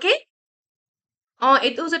 okay.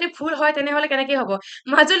 এইটো যদি ভুল হয় তেনেহলে কেনেকে হ'ব?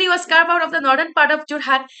 Majuli was carved out of the northern part of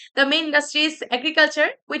Jorhat. The main industry is agriculture,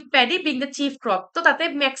 with paddy being the chief crop. তো তাতে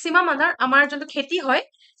মেক্সিমাম আমাৰ যোনটো খেতি হয়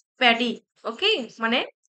paddy, okay, মানে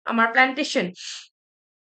আমাৰ plantation.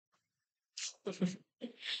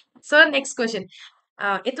 So next question.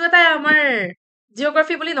 এইটো এটা আমাৰ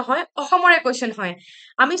জিঅ'গ্ৰাফি বুলি নহয়, অসমৰে কুৱেশ্যন হয়।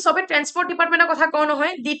 আমি চবে ট্ৰেন্সপৰ্ট ডিপাৰ্টমেণ্টৰ কথা কওঁ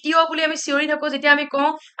নহয়, দ্বিতীয় বুলি আমি চিঞৰি থাকো যেতিয়া আমি কওঁ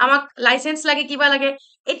আমাক লাইচেন্স লাগে, কিবা লাগে।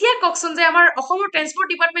 এতিয়া কওকচোন যে আমাৰ অসমৰ ট্ৰেন্সপৰ্ট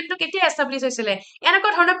ডিপাৰ্টমেণ্টটো কেতিয়া এষ্টাব্লিছ হৈছিলে?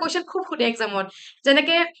 এনেকুৱা ধৰণৰ কুৱেশ্যন খুব সোধে এক্সামত।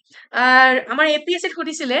 যেনেকে আমাৰ APSCত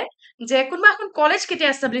সুধিছিলে যে কোনোবা এখন কলেজ কেতিয়া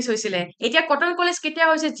এষ্টাব্লিছ হৈছিলে। এতিয়া কটন কলেজ কেতিয়া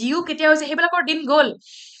হৈছে, জিউ কেতিয়া হৈছে, সেইবিলাকৰ দিন গ'ল।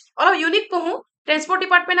 অলপ ইউনিক পঢ়ো। ট্ৰেন্সপৰ্ট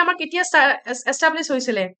ডিপাৰ্টমেণ্ট আমাৰ কেতিয়া এষ্টাব্লিছ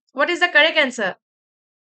হৈছিলে? What is the correct answer?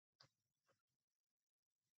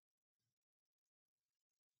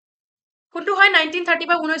 কোনটো হয়? 1930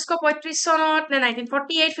 বা 1935 চনত, নে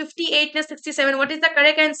 1948, 58 নে 67? What is the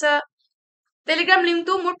correct answer? Telegram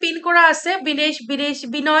লিংকটো মোৰ পিন কৰা আছে,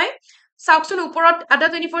 বিনয়। চাওকচোন ওপৰত আদা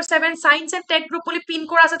 24/7 চাইন্স এণ্ড টেক গ্ৰুপ বুলি পিন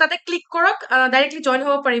কৰা আছে, তাতে ক্লিক কৰক, ডাইৰেক্টলি জইন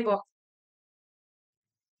হ'ব পাৰিব।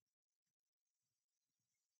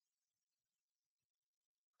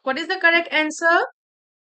 What is the correct answer?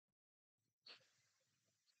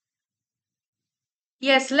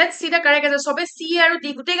 Yes, let's see the correct answer. সবে C আৰু D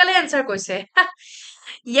গোটেই গালে answer কৈছে।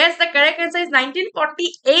 Yes, the correct answer is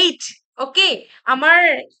 1948. Okay, আমাৰ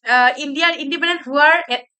ইণ্ডিয়াৰ ইণ্ডিপেণ্ডেন্ট হোৱাৰ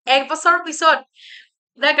এক বছৰ পিছত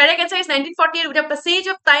the correct answer is 1948. With the passage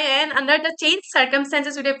of time and under the changed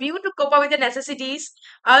circumstances, with a view to cope up with the necessities,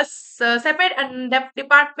 a separate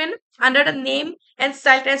department under the name and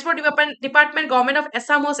style Transport Department Government of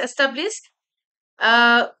Assam was established.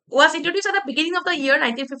 Was introduced at the beginning of the year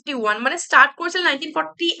 1951. মানে start কৰিছিল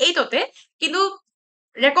 1948 কিন্তু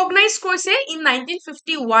recognize কৰিছে in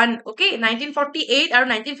 1951. Okay, 1948 আৰু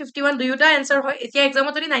 1951 দুয়োটা answer হয়। এতিয়া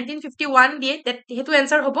এক্সামত যদি 1951 দিয়ে সেইটো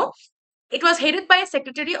answer হ'ব। It was headed by a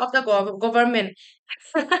secretary of the government.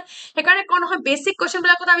 সেইকাৰণে কোন নহয় বেসিক কোৱেশ্চন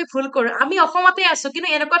বিলাকত আমি ভুল কৰো। আমি অসমতে আছো কিন্তু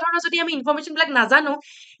এনেকুৱা ধৰণৰ যদি আমি ইনফৰমেশন বিলাক নাজানো,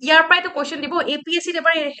 ইয়াৰ পৰাইতো কোৱেশ্চন দিব। APSCত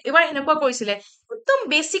এবাৰ সেনেকুৱা কৰিছিলে, একদম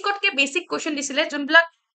বেসিকতকে বেসিক কোৱেশ্চন দিছিলে যোনবিলাক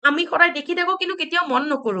আমি সদায় দেখি থাকো কিন্তু কেতিয়াও মন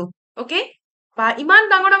নকৰো। ওকে, বা ইমান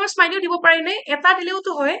ডাঙৰ ডাঙৰ স্মাইলিও দিব পাৰে নে? এটা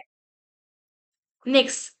দিলেওতো হয়।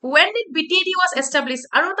 Next, when did BTAD was established?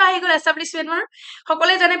 আৰু এটা আহি গ'ল এষ্টাব্লিছমেণ্টৰ।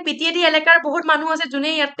 সকলোৱে জানে BTAD এলেকাৰ বহুত মানুহ আছে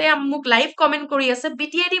যোনে ইয়াতে মোক লাইভ কমেন্ট কৰি আছে।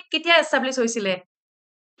 BTAD কেতিয়া এষ্টাব্লিছ হৈছিলে?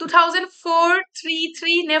 2004, 3,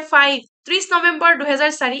 3 নে 5? 30 নৱেম্বৰ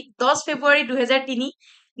 2004, 10 ফেব্ৰুৱাৰী 2003,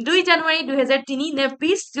 2 জানুৱাৰী 2003 নে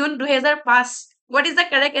 20 June 2005? What is the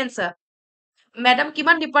correct answer? Madam,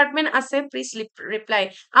 কিমান ডিপাৰ্টমেন্ট আছে? Please reply.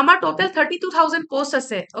 আমাৰ টোটেল 32,000 পোষ্ট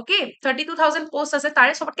আছে। ওকে, 32,000 পোষ্ট আছে।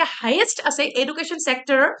 তাৰে সবতকে হাইয়েষ্ট আছে এডুকেশ্যন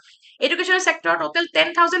চেক্টৰৰ। এডুকেশ্যন চেক্টৰৰ টোটেল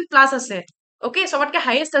 10,000 প্লাছ আছে। ওকে, সবতকে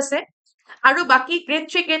হাইয়েষ্ট আছে। আৰু বাকি গ্ৰেড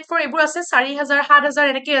 3, গ্ৰেড 4 এইবোৰ আছে 4,000, 7,000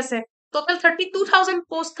 এনেকে আছে। টোটেল 32,000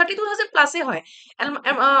 পোষ্ট, 32,000 প্লাছে হয়।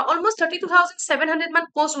 অলমোষ্ট 32,700 মান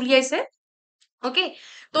পোষ্ট উলিয়াইছে। ওকে,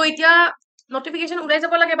 তো এতিয়া নটিফিকেশন ওলাই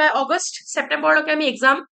যাব লাগে বাই অগষ্ট ছেপ্টেম্বৰলৈকে আমি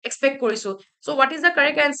এক্সাম এক্সপেক্ট কৰিছো। So what is the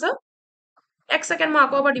correct answer? এক ছেকেণ্ড মই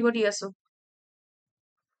আকৌ এবাৰ দিব দি আছো।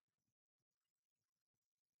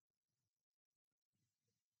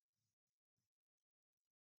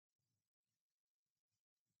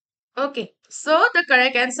 Okay, so the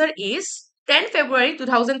correct answer is 10 February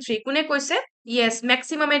 2003. কোনে কৈছে? Yes,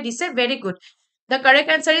 maximum দিছে, very good. The correct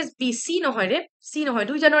answer is B. C নহয় ৰে, C নহয়,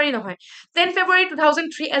 2 জানুৱাৰী নহয়। 10 February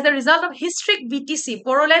 2003, as a result of historic BTC,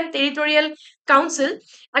 Bodoland Territorial Council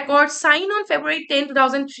Accord signed on February 10,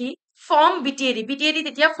 2003, form BTAD. BTAD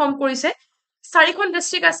তেতিয়া form কৰিছে। 4খন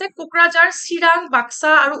district আছে, কোকৰাঝাৰ, চিৰাং,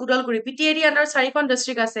 বাক্সা আৰু উদালগুৰি। BTAD under 4খন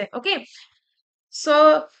ডিস্ট্ৰিক্ট আছে। Okay, so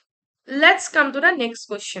let's come to the next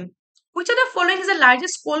question. Which of the following is the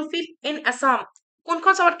largest coal field in Assam?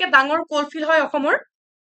 কোনখন সবতকে ডাঙৰ coal field হয় অসমৰ?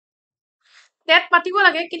 টেট পাতিব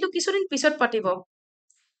লাগে কিন্তু কিছুদিন পিছত পাতিব।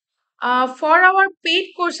 For our paid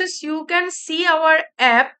courses, you can see our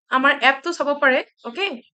app. Our app to sabo pare.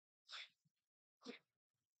 Okay.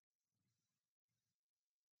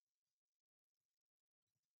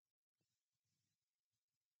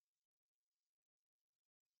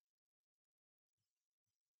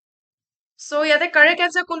 So ইয়াতে correct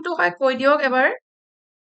answer কোনটো হয় কৈ দিয়ক এবাৰ.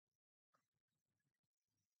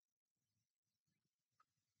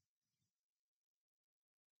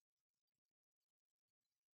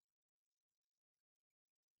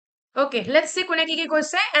 Okay, let's see কোনে কি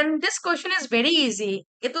কৈছে. And this question is very easy.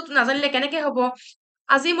 এটো নাজানিলে কেনেকে হ'ব?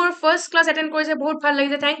 আজি মোৰ first class attend কৰিছে বহুত ভাল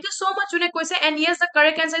লাগিছে. Thank you so much যোনে কৈছে. And yes, the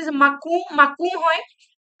correct answer is Makum. Makum হয়.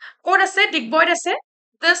 ক'ত আছে? ডিগবৈত আছে.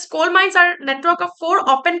 These coal mines are network of 4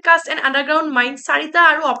 open cast and underground mines. 4টা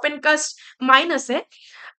আৰু open cast mine আছে.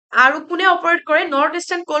 আৰু কোনে অপাৰেট কৰে? North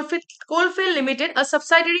Eastern Coalfield Limited, a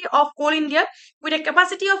subsidiary of Coal India with a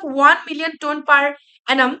capacity of 1 million ton per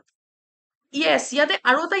annum. Yes, ইয়াতে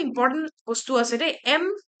আৰু এটা important বস্তু আছে দেই.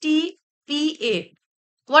 MTPA.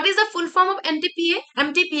 What is the full form of MTPA?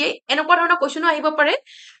 MTPA এনেকুৱা ধৰণৰ কোৱেশ্যনো আহিব পাৰে.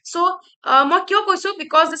 So মই কিয় কৈছো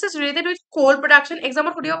because this is related with coal production.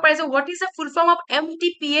 Example সুধিব পাৰে যে what is the full form of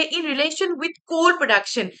MTPA in relation with coal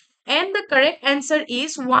production? And the correct answer is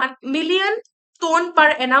 1 million ton per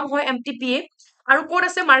annum হয় MTPA. আৰু ক'ত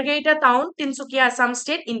আছে? Margherita town, Tinsukia, Assam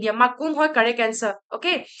state, India. Makum হয় correct answer.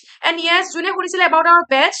 Okay. And yes, যোনে সুধিছিলে about our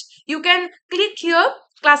batch, you can click here.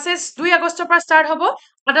 Classes 2 আগষ্টৰ পৰা start হ'ব.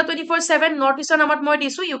 Ada 24/7 North Eastern নামত মই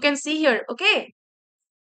দিছো. You can see here. Okay.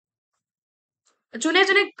 যোনে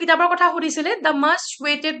যোনে কিতাপৰ কথা সুধিছিলে, the most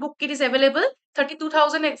weighted book it is available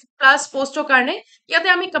 32,000 plus পোষ্টৰ কাৰণে. ইয়াতে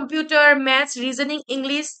আমি computer, maths, reasoning,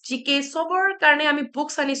 English, GK সবৰ কাৰণে আমি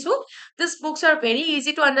books আনিছো. These books are very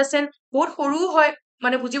easy to understand. বহুত সৰু হয়,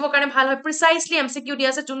 মানে বুজিবৰ কাৰণে ভাল হয়. Precisely MCQ দিয়া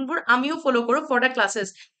আছে যোনবোৰ আমিও follow কৰো for the classes.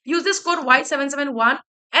 Use this code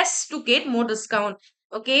Y771S to get more discount.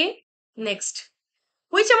 Okay. Next.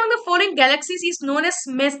 Which among the following galaxies is known as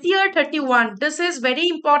Messier 31? This is very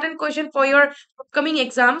important question for your upcoming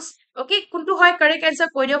exams. Okay, কোনটো হয় correct answer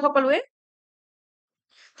কৈ দিয়ক সকলোৱে.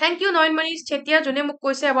 Thank you Noinmani Chetia যোনে মোক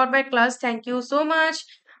কৈছে about my class. Thank you so much.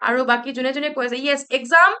 আৰু বাকি যোনে যোনে কৈছে yes,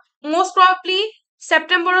 exam most probably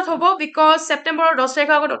September হ'ব because September 10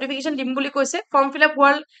 তাৰিখৰ আগত notification দিম বুলি কৈছে. Form fill up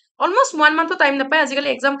হোৱাৰ almost 1 month time নাপায় আজিকালি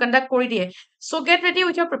exam conduct কৰি দিয়ে. So get ready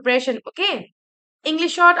with your preparation. Okay.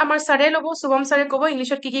 ইংলিশত আমাৰ ছাৰে ল'ব, শুভম ছাৰে ক'ব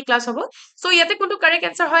ইংলিশত কি কি ক্লাছ হ'ব. সো ইয়াতে কোনটো কাৰেক্ট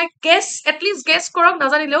এনসাৰ হয় গেছ, এটলিষ্ট গেছ কৰক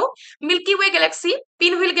নাজানিলেও. মিল্কি ৱে গেলেক্সি,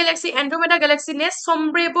 পিনহুইল গেলেক্সি, এন্ড্ৰমেডা গেলেক্সি নে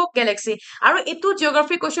চমব্ৰেবো গেলেক্সি. আৰু এইটো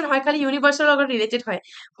জিঅগ্ৰাফি কোৱেশ্চন হয়, খালি ইউনিভাৰ্ছৰ লগত ৰিলেটেড হয়.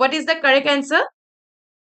 What is the correct answer?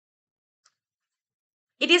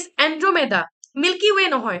 It is এন্ড্ৰমেডা. Milky ৱে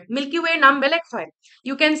নহয়, মিল্কি ৱেৰ নাম বেলেগ হয়.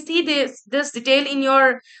 U can C this detail in your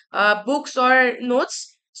books or notes.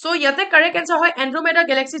 So ইয়াতে কাৰেক্ট এনসাৰ হয় এন্ড্ৰমেডা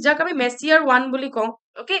গেলেক্সি, যাক আমি মেছিয়াৰ 1 বুলি কওঁ.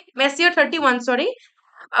 Okay, Messier 31, sorry.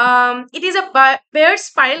 It is a bare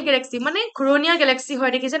spiral galaxy, মানে ঘূৰণীয়া galaxy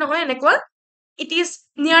হয়, দেখিছে নহয় এনেকুৱা. It is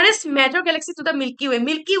nearest major galaxy to the Milky Way.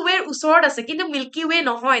 Milky Way ওচৰত আছে, কিন্তু Milky Way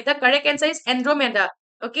নহয়. The correct answer is Andromeda.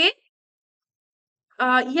 Okay.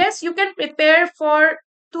 Yes, you can prepare for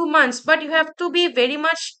 2 months, but you have to be very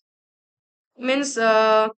much means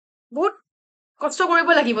বহুত কষ্ট কৰিব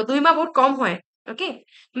লাগিব. 2 মাহ বহুত কম হয়. Okay.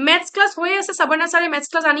 Maths class হৈ আছে, Sabarna sare maths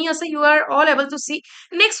class আনি আছে. You are all able to see.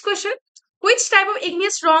 Next question. Which type of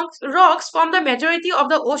igneous rocks form the majority of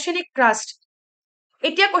the oceanic crust?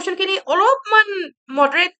 এতিয়া question খিনি অলপমান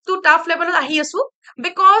moderate to tough level আহি আছো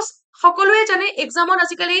because সকলোৱে জানে examত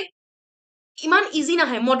আজিকালি ইমান easy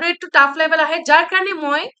নাহে, moderate to tough level আহে, যাৰ কাৰণে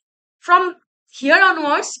মই from here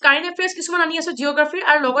onwards current affairs কিছুমান আনি আছো geography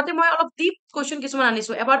আৰু লগতে মই অলপ deep question কিছুমান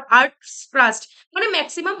আনিছো about earth's crust, মানে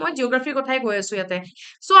maximum মই geography কথাই কৈ আছো ইয়াতে.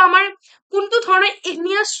 So আমাৰ কোনটো ধৰণৰ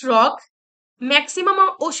igneous rock maximum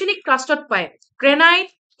oceanic crustত পায়? গ্ৰেনাইট,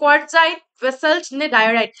 কোৱাৰ্টজাইট, বেসাল্ট নে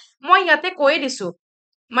ডায়ৰাইট? মই ইয়াতে কৈ দিছো,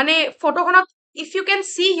 মানে ফটোখনত if you can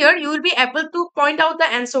see here you will be able to point out the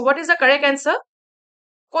answer. What is the correct answer?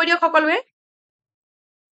 কৈ দিয়ক সকলোৱে.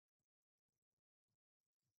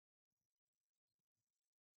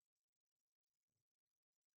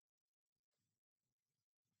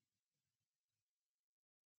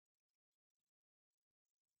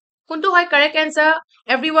 কোনটো হয় correct answer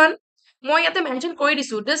everyone? মই ইয়াতে মেনশন কৰি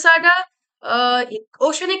দিছো these are the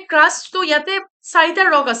oceanic crust. তো ইয়াতে 4টা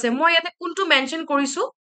ৰক আছে, মই ইয়াতে কোনটো মেনশন কৰিছো?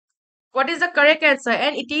 What is the correct answer?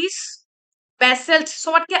 And it is basalt.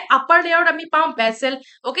 সবতকে upper layer আমি পাওঁ basalt.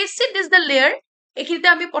 Okay, see this is the layer. এখিনিতে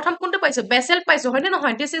আমি প্ৰথম কোনটো পাইছো? basalt পাইছো, হয় নে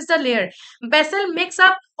নহয়? This is the layer. Basalt makes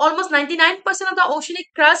up almost 99% of the oceanic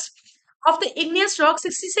crust. Of the igneous rock,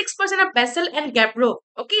 66% are basalt and gabbro.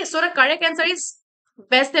 Okay, so the correct answer is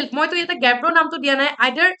বেচেল্ট মইতো ইয়াতে গ্যাব্ৰো নামটো দিয়া নাই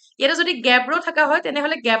আইদাৰ ইয়াতে যদি গ্যাব্ৰো থাকা হয়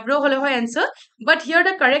তেনেহলে গ্যাব্ৰো হলে হয় answer but here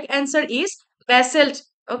the correct answer is বেচেল্ট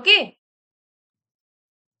okay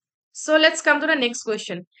so let's come to the next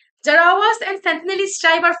question Jarawas and Sentinelese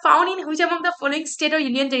tribe are found in which among the following state or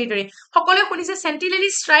union territory সকলে শুনিছে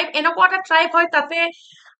Sentinelese tribe এনেকুৱা এটা tribe হয় তাতে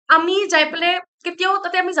আমি যাই পেলে কেতিয়াও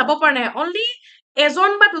তাতে আমি যাব পৰা নাই অনলি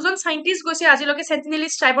এজন বা দুজন সাইন্টিস্ট গৈছে আজিলৈকে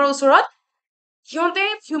Sentinelese tribeৰ ওচৰত সিহঁতে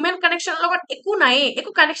হিউম্যান কানেকশনৰ লগত একো নাই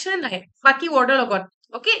একো কানেকশন নাই বাকি ৱৰ্ল্ডৰ লগত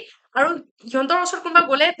ওকে আৰু সিহঁতৰ ওচৰত কোনোবা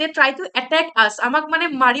গলে দে ট্ৰাই টু এটেক আস আমাক মানে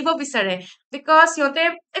মাৰিব বিচাৰে বিকজ সিহঁতে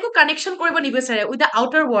একো কানেকশন কৰিব নিবিচাৰে উইথ দ্য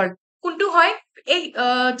আউটাৰ ৱৰ্ল্ড কোনটো হয় এই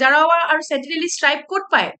জাৰাৱা আৰু Sentinelese tribe ক'ত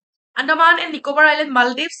পায় আন্দামান এণ্ড নিকোবৰ আইলেণ্ড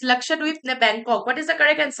মালদ্বীপছ লক্ষদ্বীপ নে বেংকক what is the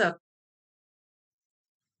correct answer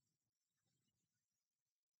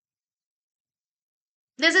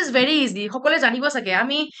This is very easy. সকলে জানিব চাগে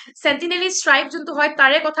আমি Sentinelese tribe যোনটো হয়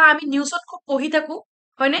তাৰে কথা আমি নিউজত খুব পঢ়ি থাকো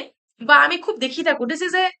হয়নে বা আমি খুব দেখি থাকো This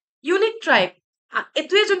is a unique tribe.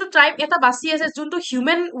 এটোৱে যোনটো tribe এটা বাছি আছে যোনটো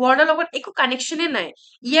হিউম্যান ৱৰ্ল্ডৰ লগত একো কানেকশনে নাই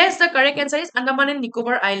Yes, the correct answer is Andaman and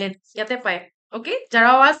Nicobar Island. ইয়াতে পায় Okay,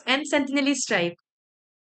 Jarawas and Sentinelese tribe.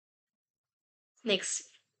 Next.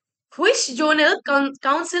 Which zonal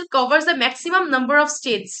council covers the maximum number of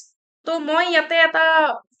states? তো মই ইয়াতে এটা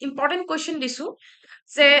important question দিছো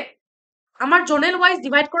যে আমাৰ জোনেল ওয়াইজ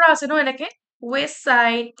ডিভাইড কৰা আছে ন এনেকে West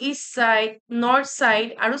side east side north side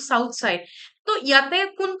আৰু সাউথ সাইড তো ইয়াতে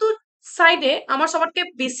কোনটো সাইডে আমাৰ সবতকে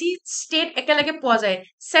বেছি স্টেট একেলগে পোৱা যায়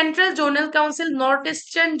central zonal council north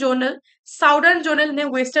eastern zonal southern zonal নে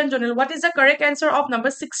western zonal what is the correct answer of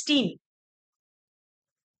number 16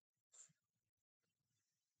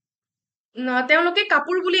 তেওঁলোকে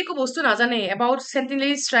কাপোৰ বুলি একো বস্তু নাজানে এবাউট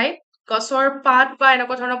Sentinelese tribe গছৰ পাত বা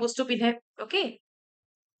এনেকুৱা ধৰণৰ বস্তু পিন্ধে okay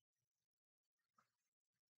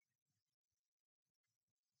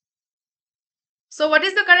So what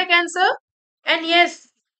is the correct answer? And yes,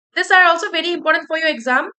 these are also very important for your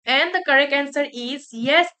exam. And the correct answer is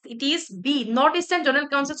yes, it is B. North Eastern Zonal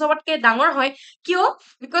Council সবতকে ডাঙৰ হয় কিয়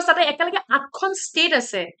because তাতে একেলগে 8খন state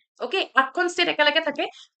আছে okay 8খন state একেলগে থাকে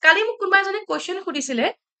কালি মোক কোনোবা এজনে কোৱেশ্চন সুধিছিলে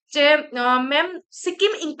যে মেম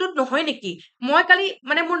সিকিম ইনক্লুড নহয় নেকি মই কালি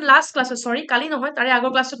মানে মোৰ লাষ্ট ক্লাছত সৰি কালি নহয় তাৰে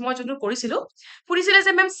আগৰ ক্লাছত মই যোনটো কৰিছিলো সুধিছিলে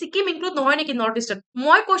যে মেম সিকিম ইনক্লুড নহয় নেকি নৰ্থ ইষ্টত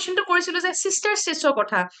মই কোৱেশ্চনটো কৰিছিলো যে সিস্টাৰ ষ্টেটছৰ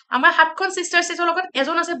কথা আমাৰ 7খন সিস্টাৰ ষ্টেটছৰ লগত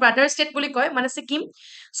এজন আছে ব্ৰাদাৰ ষ্টেট বুলি কয় মানে সিকিম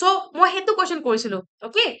সো মই হেতু কোৱেশ্চন কৰিছিলো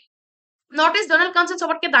okay north east zonal council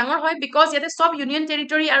সবতকে ডাঙৰ হয় বিকজ ইয়াতে সব ইউনিয়ন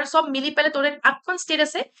টেৰিটৰি আৰু সব মিলি পেলে তোৰে 8খন ষ্টেট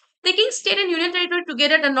আছে Taking state and union territory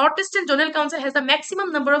together, the Northeastern Zonal Council has the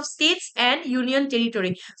maximum number of states and union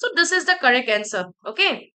territory. So this is the correct answer.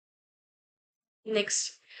 Okay. Next.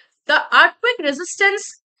 The earthquake resistance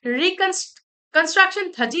reconstruction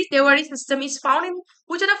Dhaji Dewari system is found in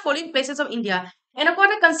which are the following places of India? এনেকুৱা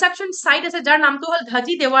এটা construction site আছে যাৰ নামটো হ'ল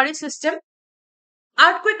Dhaji Dewari system.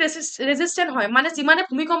 Earthquake resistant হয় মানে যিমানে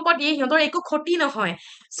ভূমিকম্প দিয়ে সিহঁতৰ একো ক্ষতি নহয়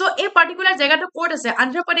সো এই পার্টিকুলার জায়গাটো কোড আছে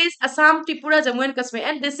Andhra Pradesh Assam Tripura Jammu and Kashmir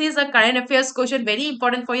and this is a current affairs question very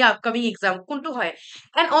important for your upcoming exam কোনটো হয়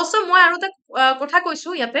and also মই আৰু এটা কথা কৈছো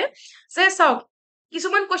ইয়াতে যে চাওক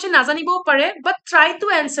কিছুমান কোৱেশ্চন নাজানিবও পাৰে বাট ট্ৰাই টু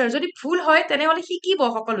এনসাৰ যদি ভুল হয় তেনেহলে শিকিব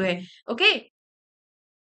সকলোৱে ওকে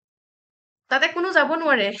তাতে কোনো যাব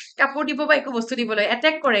নোৱাৰে কাপোৰ দিব বা একো বস্তু দিবলৈ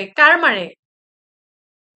এটেক কৰে কাৰ মাৰে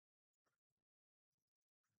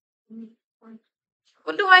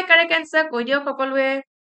কোনটো হয় কাৰেক্ট আনসাৰ কৈ দিয়ক সকলোৱে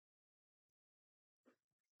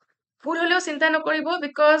ভুল হলেও চিন্তা নকৰিব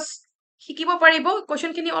বিকজ শিকিব পাৰিব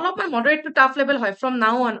কোৱেশ্চন খিনি অলপমান মডাৰেট টু টাফ লেভেল হয় ফ্ৰম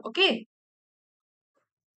নাও on okay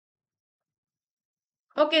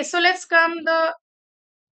okay so let's come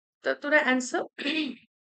to the answer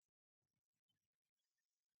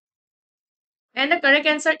and the correct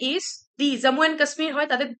answer is D Jammu and Kashmir hoy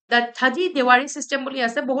tade Dhaji Dewari system boli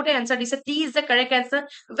ase bohote answer dise D is the correct answer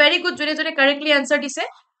very good jone jone correctly answer dise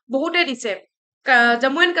bohote dise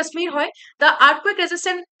Jammu and Kashmir hoy the earthquake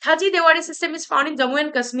resistant Dhaji Dewari system is found in Jammu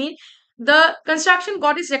and Kashmir the construction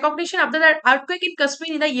got its recognition after the earthquake in Kashmir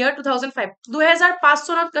in the year 2005 2005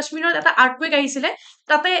 চনত কাশ্মীৰত এটা earthquake আহিছিলে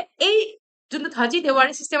তাতে এই যোনটো Dhaji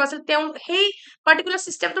Dewari system আছিল তেওঁ সেই পার্টিকুলার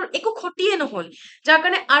সিস্টেমটোৰ একো ক্ষতিয়ে নহল যাৰ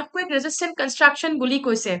কাৰণে earthquake resistant construction বুলি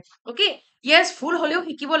কৈছে okay yes ফুল হলেও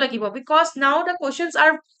শিকিব লাগিব because now the questions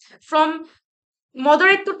are from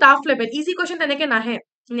moderate to tough level easy question তেনেকে নাহে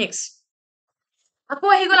next আকৌ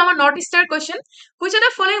আহি গল আমাৰ north Easter question which of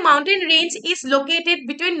the following mountain range is located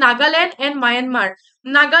between Nagaland and Myanmar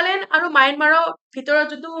Nagaland আৰু Myanmarৰ ভিতৰত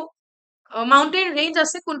যোনটো মাউন্টেইন ৰেঞ্জ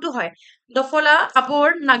আছে কোনটো হয় দফলা আপৰ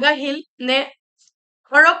নাগা হিল নে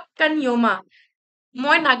অৰকানয়মা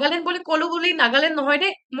মই নাগালেণ্ড বুলি কলো বুলি নাগালেণ্ড নহয় দে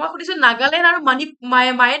মই সুধিছো নাগালেণ্ড আৰু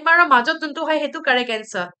মায়ানমাৰৰ মাজত যোনটো হয় সেইটো কাৰেক্ট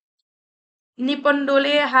এনসাৰ নিপন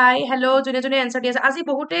দোলে হাই হেল্ল' যোনে যোনে এনচাৰ দি আছে আজি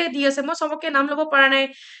বহুতে দি আছে মই চবকে নাম ল'ব পৰা নাই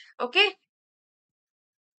অ'কে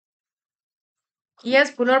য়েছ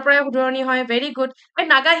ভুলৰ পৰাই শুধৰণি হয় ভেৰি গুড এই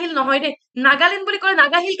নাগাহিল নহয় দেই নাগালেণ্ড বুলি ক'লে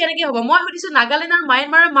নাগাহিল কেনেকে হ'ব মই সুধিছো নাগালেণ্ড আৰু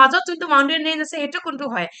মায়ানমাৰৰ মাজত যোনটো মাউণ্টেইন ৰেঞ্জ আছে সেইটো কোনটো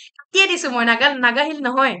হয় কাটিয়ে দিছো মই নাগাহিল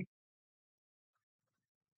নহয়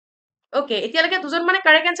অ'কে এতিয়ালৈকে দুজন মানে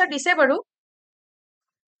কাৰেক্ট এনচাৰ দিছে বাৰু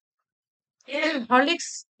Horlicks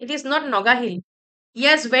it is not নগাহিল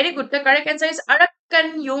Yes very good the correct answer is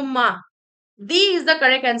আৰাক্কানয়ুমা D is the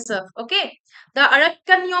correct answer. Okay. The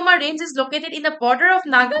Arakkanyoma range is located in the border of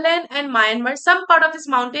Nagaland and Myanmar. Some part of this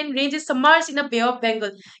mountain range is submerged in the Bay of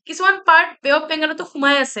Bengal. কিছুমান part Bay of Bengal to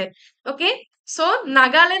সোমাই আছে. Okay. So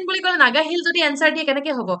Nagaland বুলি ক'লে Naga Hill যদি answer দিয়ে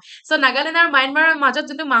কেনেকে হ'ব? So Nagaland আৰু Myanmar মাজত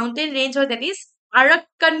যোনটো mountain range হয় that is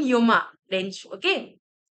Arakkanyoma range. Okay.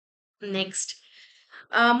 Next.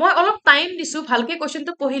 মই অলপ time দিছো ভালকে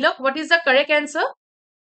questionটো পঢ়ি লওক. What is the correct answer?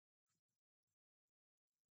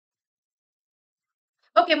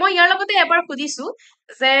 Okay মই ইয়াৰ লগতে এবাৰ সুধিছো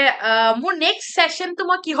যে মোৰ নেক্সট সেশনটো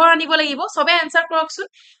মই কিহৰ আনিব লাগিব সবে এনসাৰ কৰকচোন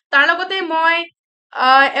তাৰ লগতে মই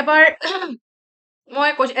এবাৰ মই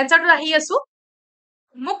এনসাৰটো আহি আছো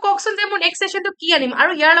মোক কওকচোন যে মোৰ নেক্সট সেশনটো কি আনিম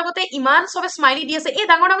আৰু ইয়াৰ লগতে ইমান সবে স্মাইলি দি আছে এই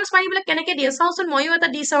ডাঙৰ ডাঙৰ স্মাইলি বিলাক কেনেকে দিয়ে চাওচোন মইও এটা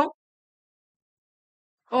দি চাও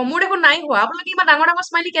অ মোৰ দেখোন নাই হোৱা আপোনালোকে ইমান ডাঙৰ ডাঙৰ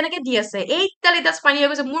স্মাইলি কেনেকে দি আছে এইডাল এটা স্মাইলি হৈ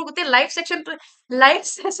গৈছে মোৰ গোটেই লাইভ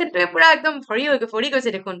সেশনটোৱে পুৰা একদম ভৰি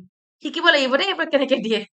গৈছে দেখোন শিকিব লাগিব দেই এইবোৰ কেনেকে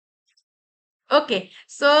দিয়ে অকে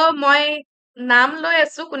সো মই নাম লৈ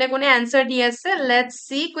আছো কোনে কোনে আনসাৰ দি আছে লেটস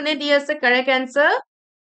সি কোনে দি আছে কাৰেক্ট আনসাৰ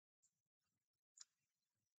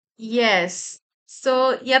ইয়েস সো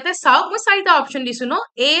ইয়াতে চাওক মই চাৰিটা অপশন দিছো ন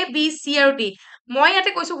এ বি চি আৰু ডি মই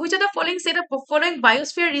ইয়াতে কৈছো which of the following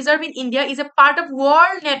বায়োস্ফিয়াৰ reserve in India is a part of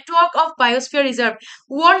world network of বায়োস্ফিয়াৰ reserve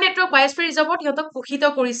world network বায়োস্ফিয়াৰ ৰিজাৰ্ভত সিহঁতক ঘোষিত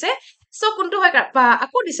কৰিছে সো কোনটো হয়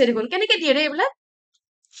আকৌ দিছে দেখোন কেনেকে দিয়ে ৰে এইবিলাক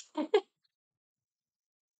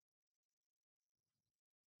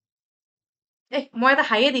মই এটা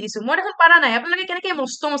হাইয়ে দি দিছো মই দেখোন পাৰা নাই আপোনালোকে কেনেকে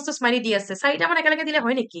মস্ত মস্ত স্মাইলি দি আছে চাৰিটা মান একেলগে দিলে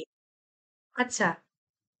হয় নেকি আচ্ছা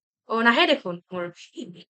অ নাহে দেখোন মোৰ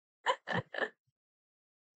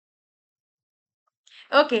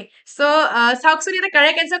অকে সো চাওকচোন এটা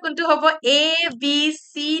কাৰেক্ট এনসাৰ কোনটো হ'ব এ বি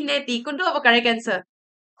চি নে ডি কোনটো হ'ব কাৰেক্ট এনসাৰ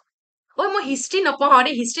ঐ মই হিষ্ট্ৰী নপঢ়াও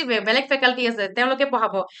দেই হিষ্ট্ৰী বেলেগ ফেকাল্টি আছে তেওঁলোকে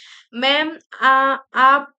পঢ়াব মেম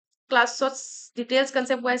আপ ক্লাছত ডিটেইলছ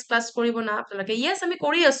কনচেপ্ট ৱাইজ ক্লাছ কৰিব না আপোনালোকে য়েছ আমি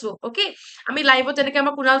কৰি আছো অকে আমি লাইভত যেনেকে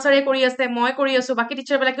আমাৰ কুণাল ছাৰে কৰি আছে মই কৰি আছো বাকী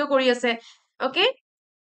টিচাৰ বিলাকেও কৰি আছে অকে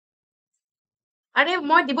আৰে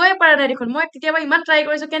মই দিবই পৰা নাই দেখোন মই কেতিয়াবা ইমান ট্ৰাই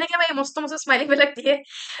কৰিছো কেনেকে বা এই মস্ত মস্ত স্মাইলি বিলাক দিয়ে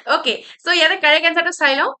অকে সো ইয়াতে কাৰেক্ট এনসাৰটো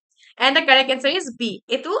চাই লওঁ and the correct answer is B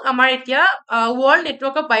এইটো আমাৰ এতিয়া ৱৰ্ল্ড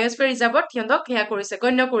নেটৱৰ্ক অফ বায়োস্ফিয়াৰ ৰিজাৰ্ভত সিহঁতক সেয়া কৰিছে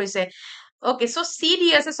গণ্য কৰিছে অকে সো চি দি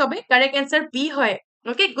আছে সবে কাৰেক্ট এনসাৰ বি হয়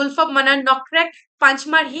অকে গুলফ অফ মানাৰ নকৰেক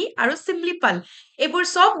পাঞ্চমাৰহি আৰু চিমলিপাল এইবোৰ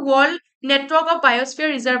চব ৱৰ্ল্ড নেটৱৰ্ক অফ বায়োস্ফিয়াৰ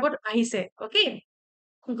ৰিজাৰ্ভত আহিছে অকে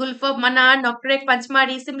গুলফ অফ মানাৰ নকৰেক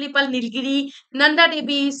পাঞ্চমাৰী চিমলিপাল নীলগিৰি নন্দা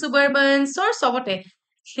দেৱী সুবৰ্বনছৰ চবতে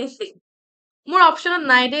মোৰ অপশ্যনত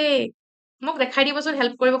নাই দেই মোক দেখাই দিবচোন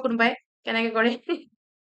হেল্প কৰিব কোনোবাই কেনেকে কৰে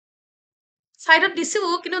চাইডত দিছো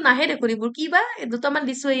কিন্তু নাহে দেখোন এইবোৰ কি বা দুটামান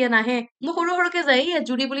দিছো এয়া নাহে মোক সৰু সৰুকে যায় এয়া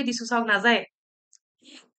জুৰি বুলি দিছো চাওক নাযায়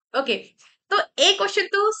অকে তো এই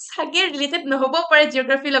কুৱেশ্যনটো চাগে ৰিলেটেড নহ'ব পাৰে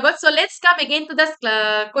জিঅ'গ্ৰাফিৰ লগত চ' লেটছ কাম again to the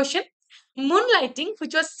question moonlighting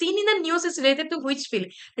which was seen in the news is related to which field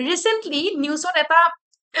recently newsত এটা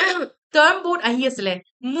টাৰ্ম বহুত আহি আছিলে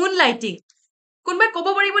moonlighting কোনোবাই ক'ব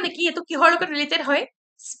পাৰিব নেকি এইটো কিহৰ লগত ৰিলেটেড হয়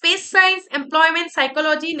স্পেচ সায়েন্স এমপ্লয়মেন্ট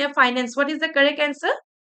সাইকোলজি নে finance what is the correct answer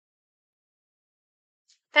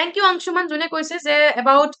thank U Anshuman যোনে কৈছে যে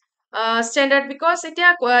এবাউট ষ্টেণ্ডাৰ্ড বিকজ এতিয়া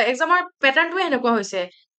এক্সামৰ পেটাৰ্ণটোৱে সেনেকুৱা হৈছে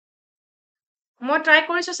মই ট্ৰাই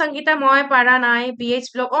কৰিছো সংগীতা মই পাৰা নাই বি এইচ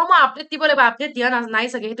ব্লগ মই আপডেট দিব লাগিব আপডেট দিয়া নাই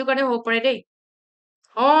চাগে সেইটো কাৰণে হ'ব পাৰে দেই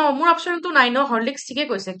মোৰ অপশ্যনটো নাই ন হৰলিক্স ঠিকে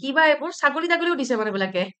কৈছে কিবা এইবোৰ ছাগলী তাগলীও দিছে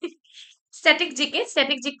মানুহবিলাকে ষ্টেটিক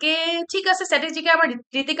জিকে ঠিক আছে ষ্টেটিক জিকে আমাৰ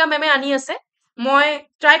ঋতিকা মেমে আনি আছে মই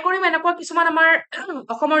ট্ৰাই কৰিম এনেকুৱা কিছুমান আমাৰ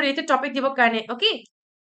অসমৰ ৰিলেটেড টপিক দিবৰ কাৰণে অকে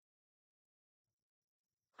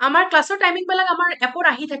আমাৰ ক্লাছৰ টাইমিং বিলাক আমাৰ এপত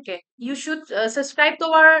আহি থাকে U should subscribe two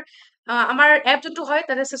hour আমাৰ এপ যোনটো হয়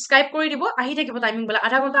তাতে ছাবস্ক্ৰাইব কৰি দিব আহি থাকিব টাইমিং বিলাক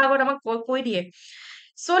আধা ঘণ্টা আগত আমাক কৈ দিয়ে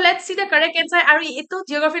চ' let's C the correct answer আৰু এইটো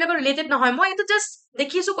জিঅ'গ্ৰাফিৰ লগত ৰিলেটেড নহয় মই এইটো জাষ্ট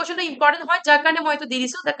দেখিছো কুৱেশ্যনটো ইম্পৰ্টেণ্ট হয় যাৰ কাৰণে মই এইটো দি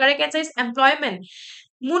দিছো the correct answer is employment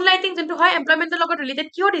moonlighting যোনটো হয় এমপ্লয়মেণ্টৰ লগত ৰিলেটেড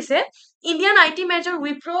কিয় দিছে Indian IT major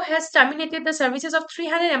Wipro has terminated the services of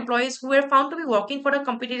 300 employees who were found to be working for the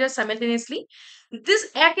competitors simultaneously. This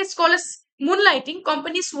act is called as moonlighting.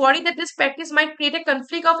 Companies worry that this practice might create a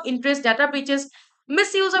conflict of interest, data breaches,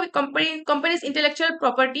 misuse of company's intellectual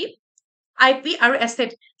property, IP আৰু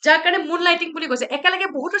estate, যাৰ কাৰণে মুন lighting বুলি কৈছে। একেলগে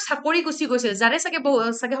বহুতো চাকৰি গুচি গৈছিল, জানে চাগে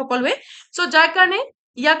চাগে সকলোৱে। চ' যাৰ কাৰণে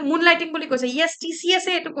ইয়াক মুন লাইটিং বুলি কৈছে। য়েছ, TCS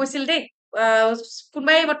এইটো কৈছিল দেই,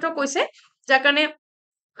 কোনোবাই মাত্ৰ কৈছে, যাৰ কাৰণে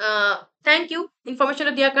thank you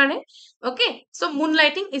ইনফৰমেশ্যনটো দিয়াৰ কাৰণে। Okay, so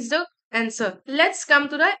moonlighting is the answer. Let's come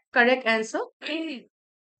to the correct answer.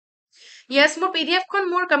 Yes, মোৰ PDF খন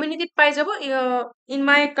মোৰ community পাই যাব, in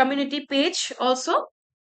my community page also.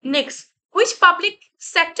 Next, which public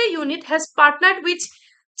sector unit has partnered with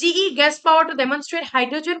GE Gas Power to demonstrate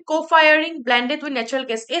hydrogen co-firing blended with natural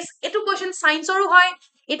gas? এইটো question science ৰো হয়,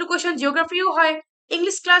 এইটো question geography ও হয়।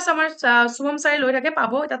 English class আমাৰ সুভম ছাৰে লৈ থাকে,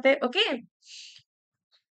 পাব তাতে। Okay.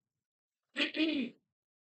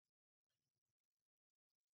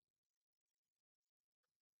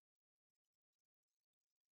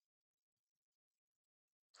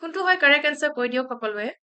 কোনটো হয় correct answer কৈ দিয়ক সকলোৱে।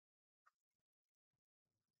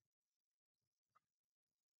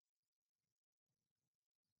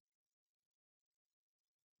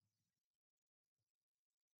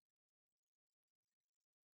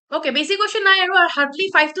 Okay, basic question নাই আৰু hardly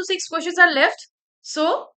 5 to 6 questions are left. So,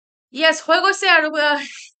 yes, হৈ গৈছে আৰু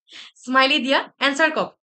smiley দিয়া, answer কওক।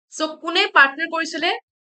 So, কোনে partner কৰিছিলে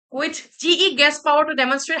with GE Gas Power to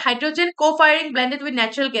demonstrate hydrogen co-firing blended with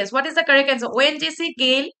natural gas? What is the correct answer? ONGC,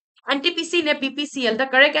 GAIL, NTPC, ne BPCL? The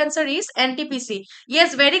correct answer is NTPC. Yes,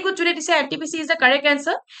 very good. Today, NTPC is the correct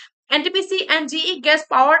answer. NTPC and GE Gas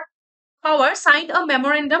Power signed a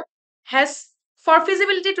memorandum has for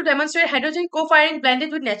feasibility to demonstrate hydrogen co-firing blended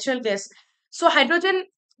with natural gas. So hydrogen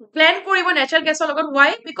blend কৰিব natural gas লগত। Why?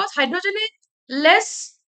 Because hydrogen is less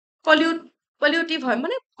pollutive হয়,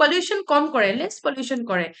 মানে pollution কম কৰে, less pollution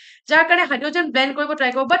কৰে, যাৰ কাৰণে hydrogen blend কৰিব try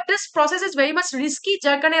কৰিব। But this process is very much risky,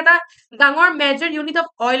 যাৰ কাৰণে এটা ডাঙৰ major unit of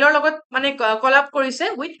oil ৰ লগত মানে collab কৰিছে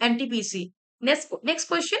with NTPC. Next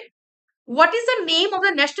question. What is the name of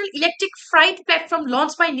the National Electric Freight Platform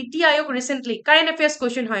launched by Niti Aayog recently? Current affairs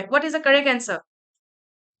question hoy. What is the correct answer?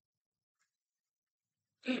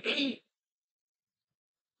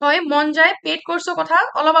 hoy, mon jay paid course kotha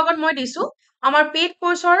olop agot moi disu. Amar paid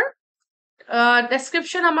course or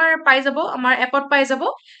description amar pai jabo, amar app ot pai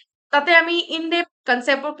jabo. Tate ami in depth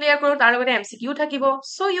concept clear koro, tar logote MCQ thakibo.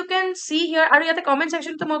 So you can see here, aru yate comment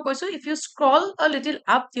section to moi koisu, if you scroll a little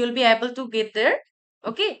up, you will be able to get there.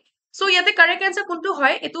 Okay. So yate correct answer kuntu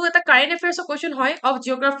hoy, etu eta current affairs question hoy of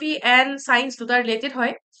geography and science to that related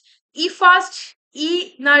hoy. E-fast,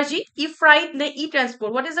 E-energy, E-freight, ne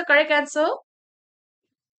E-transport. What is the correct answer?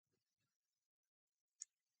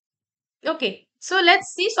 Okay. So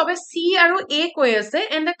let's see. So C aru A koi ase,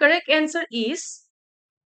 and the correct answer is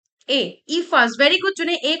A. E-fast. Very good. June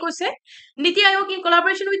A koise. Niti Aayog in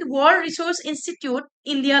collaboration with World Resource Institute,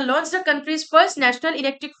 India launched the country's first national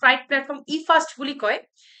electric freight platform E-fast বুলি কয়।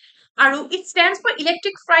 আৰু it stands for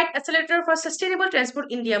Electric Freight Accelerator for Sustainable Transport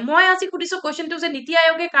India. মই আজি সুধিছো কোৱেশ্চনটো যে নীতি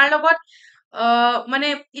আয়োগে কাৰ লগত মানে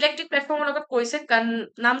ইলেক্ট্ৰিক প্লেটফৰ্মৰ লগত কৈছে,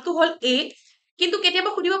 নামটো হল A, কিন্তু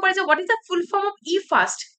কেতিয়াবা সুধিব পাৰে যে what is the full form of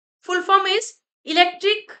E-fast? Full form is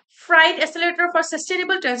Electric Freight Accelerator for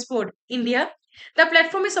Sustainable Transport India. The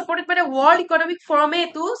platform is supported by the World Economic Forum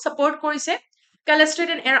to support কৰিছে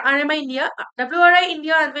Callistrate and RMI India. WRI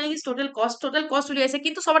India unveiling is total cost উলিয়াইছে,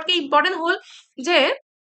 কিন্তু সবতকে important হল যে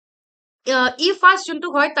E-fast যোনটো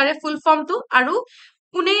হয় তাৰে ফুল ফৰ্মটো আৰু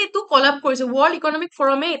কোনে এটো কলাব কৰিছে, ওয়াৰ্ল্ড ইকোনমিক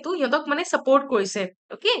ফোৰামে এটো ইহঁতক মানে সাপোৰ্ট কৰিছে।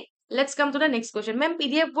 Okay, let's come to the next question. Ma'am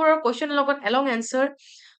PDF বোৰৰ কোৱেশ্চন লগত এলং আনসাৰ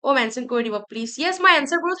মেনশন কৰি দিব প্লিজ। ইয়েস, মই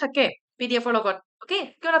আনসাৰ বোৰো থাকে PDF ৰ লগত। ওকে,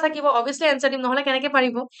 কিয় নাথাকিব, অবভিয়াসলি আনসাৰ দিম, নহলে কেনেকে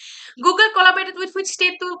পাৰিব। Google collaborated with which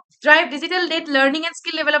state to drive digital led learning and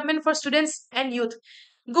skill development for students and youth?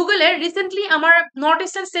 Google recently আমাৰ নৰ্থ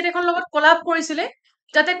ইষ্টাৰ্ণ ষ্টেট এখন লগত কলাব কৰিছিলে,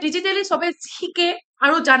 যাতে ডিজিটালি সবে শিকে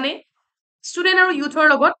আৰু জানে student আৰু youthৰ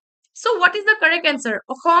লগত। So what is the correct answer?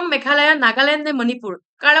 Assam, Meghalaya, Nagaland নে মণিপুৰ?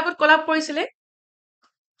 কাৰ লগত কলাব কৰিছিলে?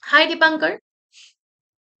 হাই দীপাংকৰ,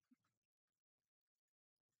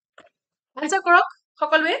 আনসাৰ কৰক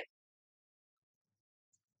সকলোৱে।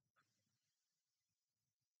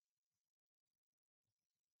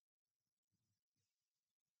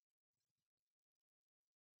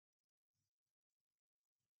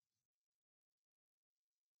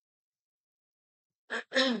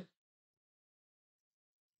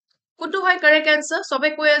 কোনটো হয় কাৰেক্ট আনসাৰ? সবে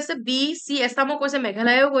কৈ আছে বি, সি, আসামো কৈছে,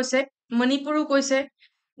 মেঘালয়ও কৈছে, মণিপুৰো কৈছে,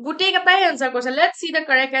 গোটেই কেইটাই আনসাৰ কৈছে। Let's see the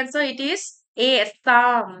correct answer. It is a,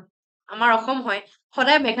 Assam. আমাৰ অসম হয়।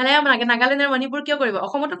 সদায় মেঘালয়, নাগালেণ্ড আৰু মণিপুৰ কিয় কৰিব?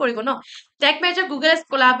 অসমতো কৰিব ন। Tech major Google has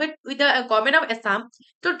collaborated with the government of Assam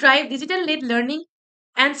to drive digital led learning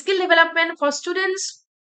and skill development for students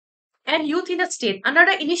and youth in the state. Under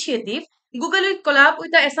the initiative, Google will collab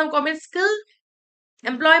with the Assam government skill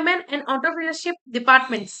employment and অন্টাৰপ্ৰিনাৰশ্বিপ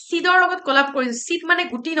department চিডৰ লগত কলাপ কৰিছে seed মানে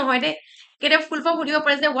গুটি নহয় দেই কেতিয়াবা ফুল form সুধিব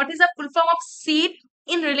পাৰে যে what is the full form of seed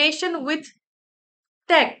in relation with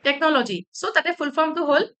technology চ' তাতে ফুল ফৰ্মটো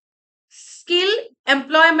হ'ল skill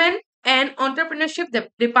employment and অন্টাৰপ্ৰিনাৰশ্বিপ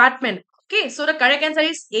department okay so the correct answer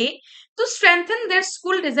is A to strengthen their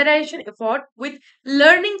school digitalization effort with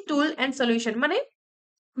learning tool and solution মানে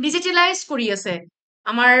digitalise কৰি আছে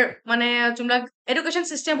আমাৰ মানে যোনবিলাক education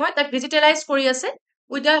system হয় তাক ডিজিটেলাইজ কৰি আছে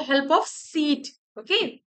with the help of seat okay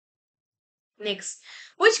next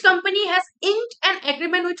which company has inked an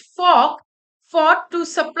agreement with Ford to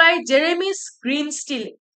supply Jeremy's green steel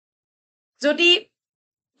যদি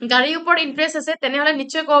গাড়ীৰ ওপৰত ইন্টাৰেষ্ট আছে তেনেহলে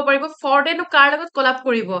নিশ্চয় ক'ব পাৰিব ফৰ্ডেনো কাৰ লগত কলাপ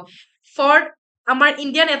কৰিব ফৰ্ড আমাৰ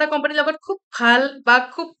ইণ্ডিয়ান এটা কোম্পানীৰ লগত খুব ভাল বা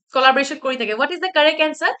খুব কলাবৰেশ্যন কৰি থাকে what is the correct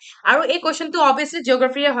answer আৰু এই কুৱেশ্যনটো অবভিয়াছলি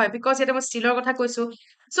জিঅ'গ্ৰাফিৰে হয় বিকজ ইয়াতে মই ষ্টিলৰ কথা কৈছো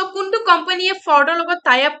চ' কোনটো কোম্পানীয়ে ফৰ্ডৰ লগত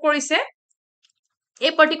টাই আপ কৰিছে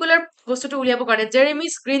এই পাৰ্টিকুলাৰ বস্তুটো উলিয়াব কাৰণে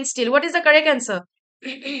জেৰেমিজ green still what is the correct answer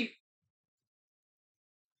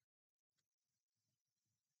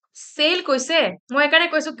cell কৈছে মই এইকাৰণে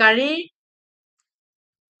কৈছো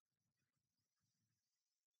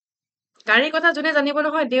গাড়ীৰ কথা যোনে জানিব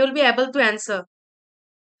নহয় they will be able to answer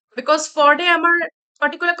because ফৰ্ডে আমাৰ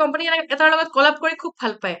পাৰ্টিকুলাৰ কোম্পানী এটাৰ লগত কলাপ কৰি খুব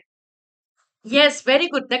ভাল পায় yes very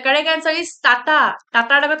good the correct answer is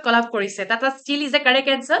Tata লগত কলাপ কৰিছে Tata Steel is the correct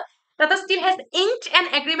answer Tata Steel has inked an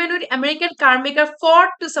agreement with American car maker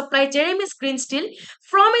Ford to supply Jeremy's green steel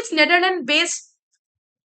from its Netherlands based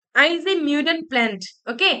is a mutant plant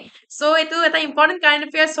okay so etu eta important current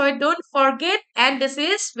affairs so don't forget and this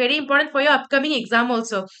is very important for your upcoming exam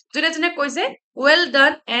also june june koise well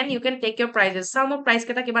done and you can take your prizes some of prize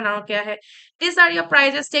keta kiba nanor kya hai these are your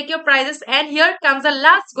prizes take your prizes and here comes the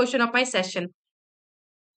last question of my session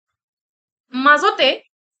majote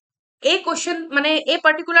a question mane a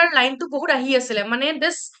particular line to bahut ahi asile mane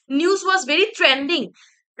this news was very trending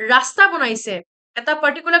rasta banaise at a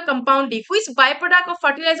particular compound which byproduct of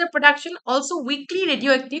fertilizer production also weakly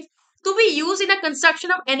radioactive to be used in a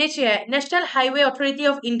construction of NHAI National Highway Authority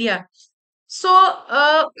of India so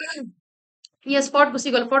yes fort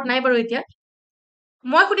gusi gol fort nai baru etia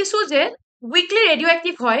মই সুধিছো যে weekly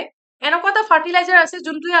radioactive হয় এনেকুৱা এটা fertiliser আছে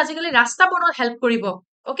যোনটোৱে আজিকালি ৰাস্তা বনোৱাত হেল্প কৰিব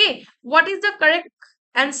okay what is the correct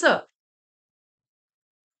answer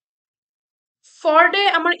ফৰ্ডে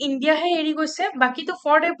আমাৰ ইণ্ডিয়াহে এৰি গৈছে বাকীতো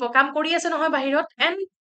ফৰ্ডে কাম কৰি আছে নহয় বাহিৰত and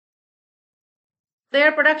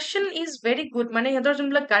their production is very good মানে সিহঁতৰ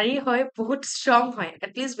যোনবিলাক গাড়ী হয় বহুত ষ্ট্ৰং হয়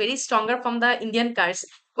at least very stronger from the Indian cars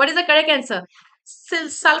what is the correct answer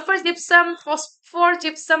sulfur gypsum phosphor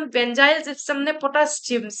gypsum benzyl gypsum ne potash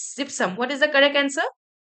gypsum what is the correct answer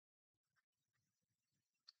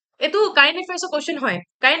এটো current affairs question হয়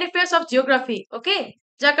current affairs of geography okay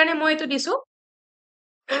যার কারণে মই এটো দিছো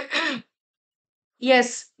yes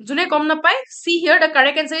june kom na pai see here the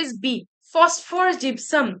correct answer is B phosphor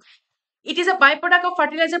gypsum it is a byproduct of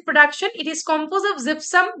fertilizer production it is composed of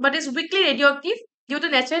gypsum but is weakly radioactive due to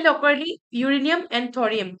naturally occurring uranium and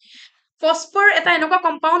thorium phosphor eta enoka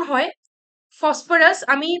compound hoy phosphorus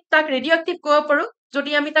আমি তাক radioactive কব পাৰো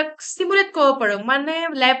যদি আমি তাক simulate কব পাৰো মানে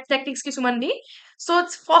ল্যাব টেকনিক্স কিছুমান দি সো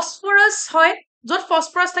ফসফরাস হয় যত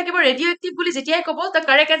ফসফরাস থাকিব রেডিওঅ্যাক্টিভ বুলি যেতিয়াই কব the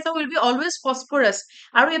correct answer will be always phosphorus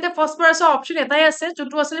আৰু ইয়াতে ফসফৰাসৰ অপচন এটাই আছে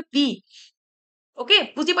যোনটো আসলে বি ওকে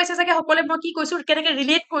বুজি পাইছে চাগে সকলে মই কি কৈছো কেনেকে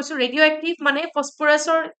ৰিলেট কৰিছো ৰেডিওঅ্যাক্টিভ মানে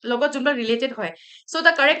ফসফৰাসৰ লগত যোনটো ৰিলেটেড হয় so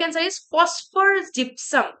the correct answer is phosphor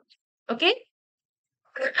gypsum okay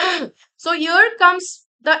so here comes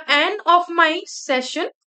the end of my session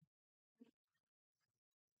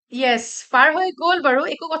yes পাৰ হৈ গ'ল বাৰু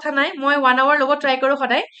একো কথা নাই মই 1 hour লব ট্ৰাই কৰো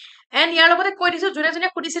সদায় and ইয়াৰ লগতে কৈ দিছো যোনে যোনে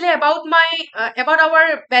সুধিছিলে about my about our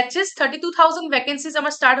batches 32000 vacancies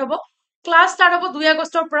আমাৰ start হ'ব ক্লাস start হ'ব 2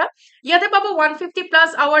 আগষ্টৰ পৰা ইয়াতে পাব 150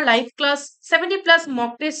 plus our live class 70 plus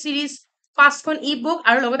mock test series 5খন ebook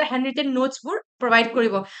আৰু লগতে handwritten notes বোৰ provide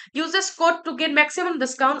কৰিব use this code to get maximum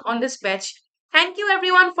discount on this batch thank you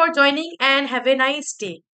everyone for joining and have a nice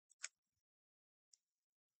day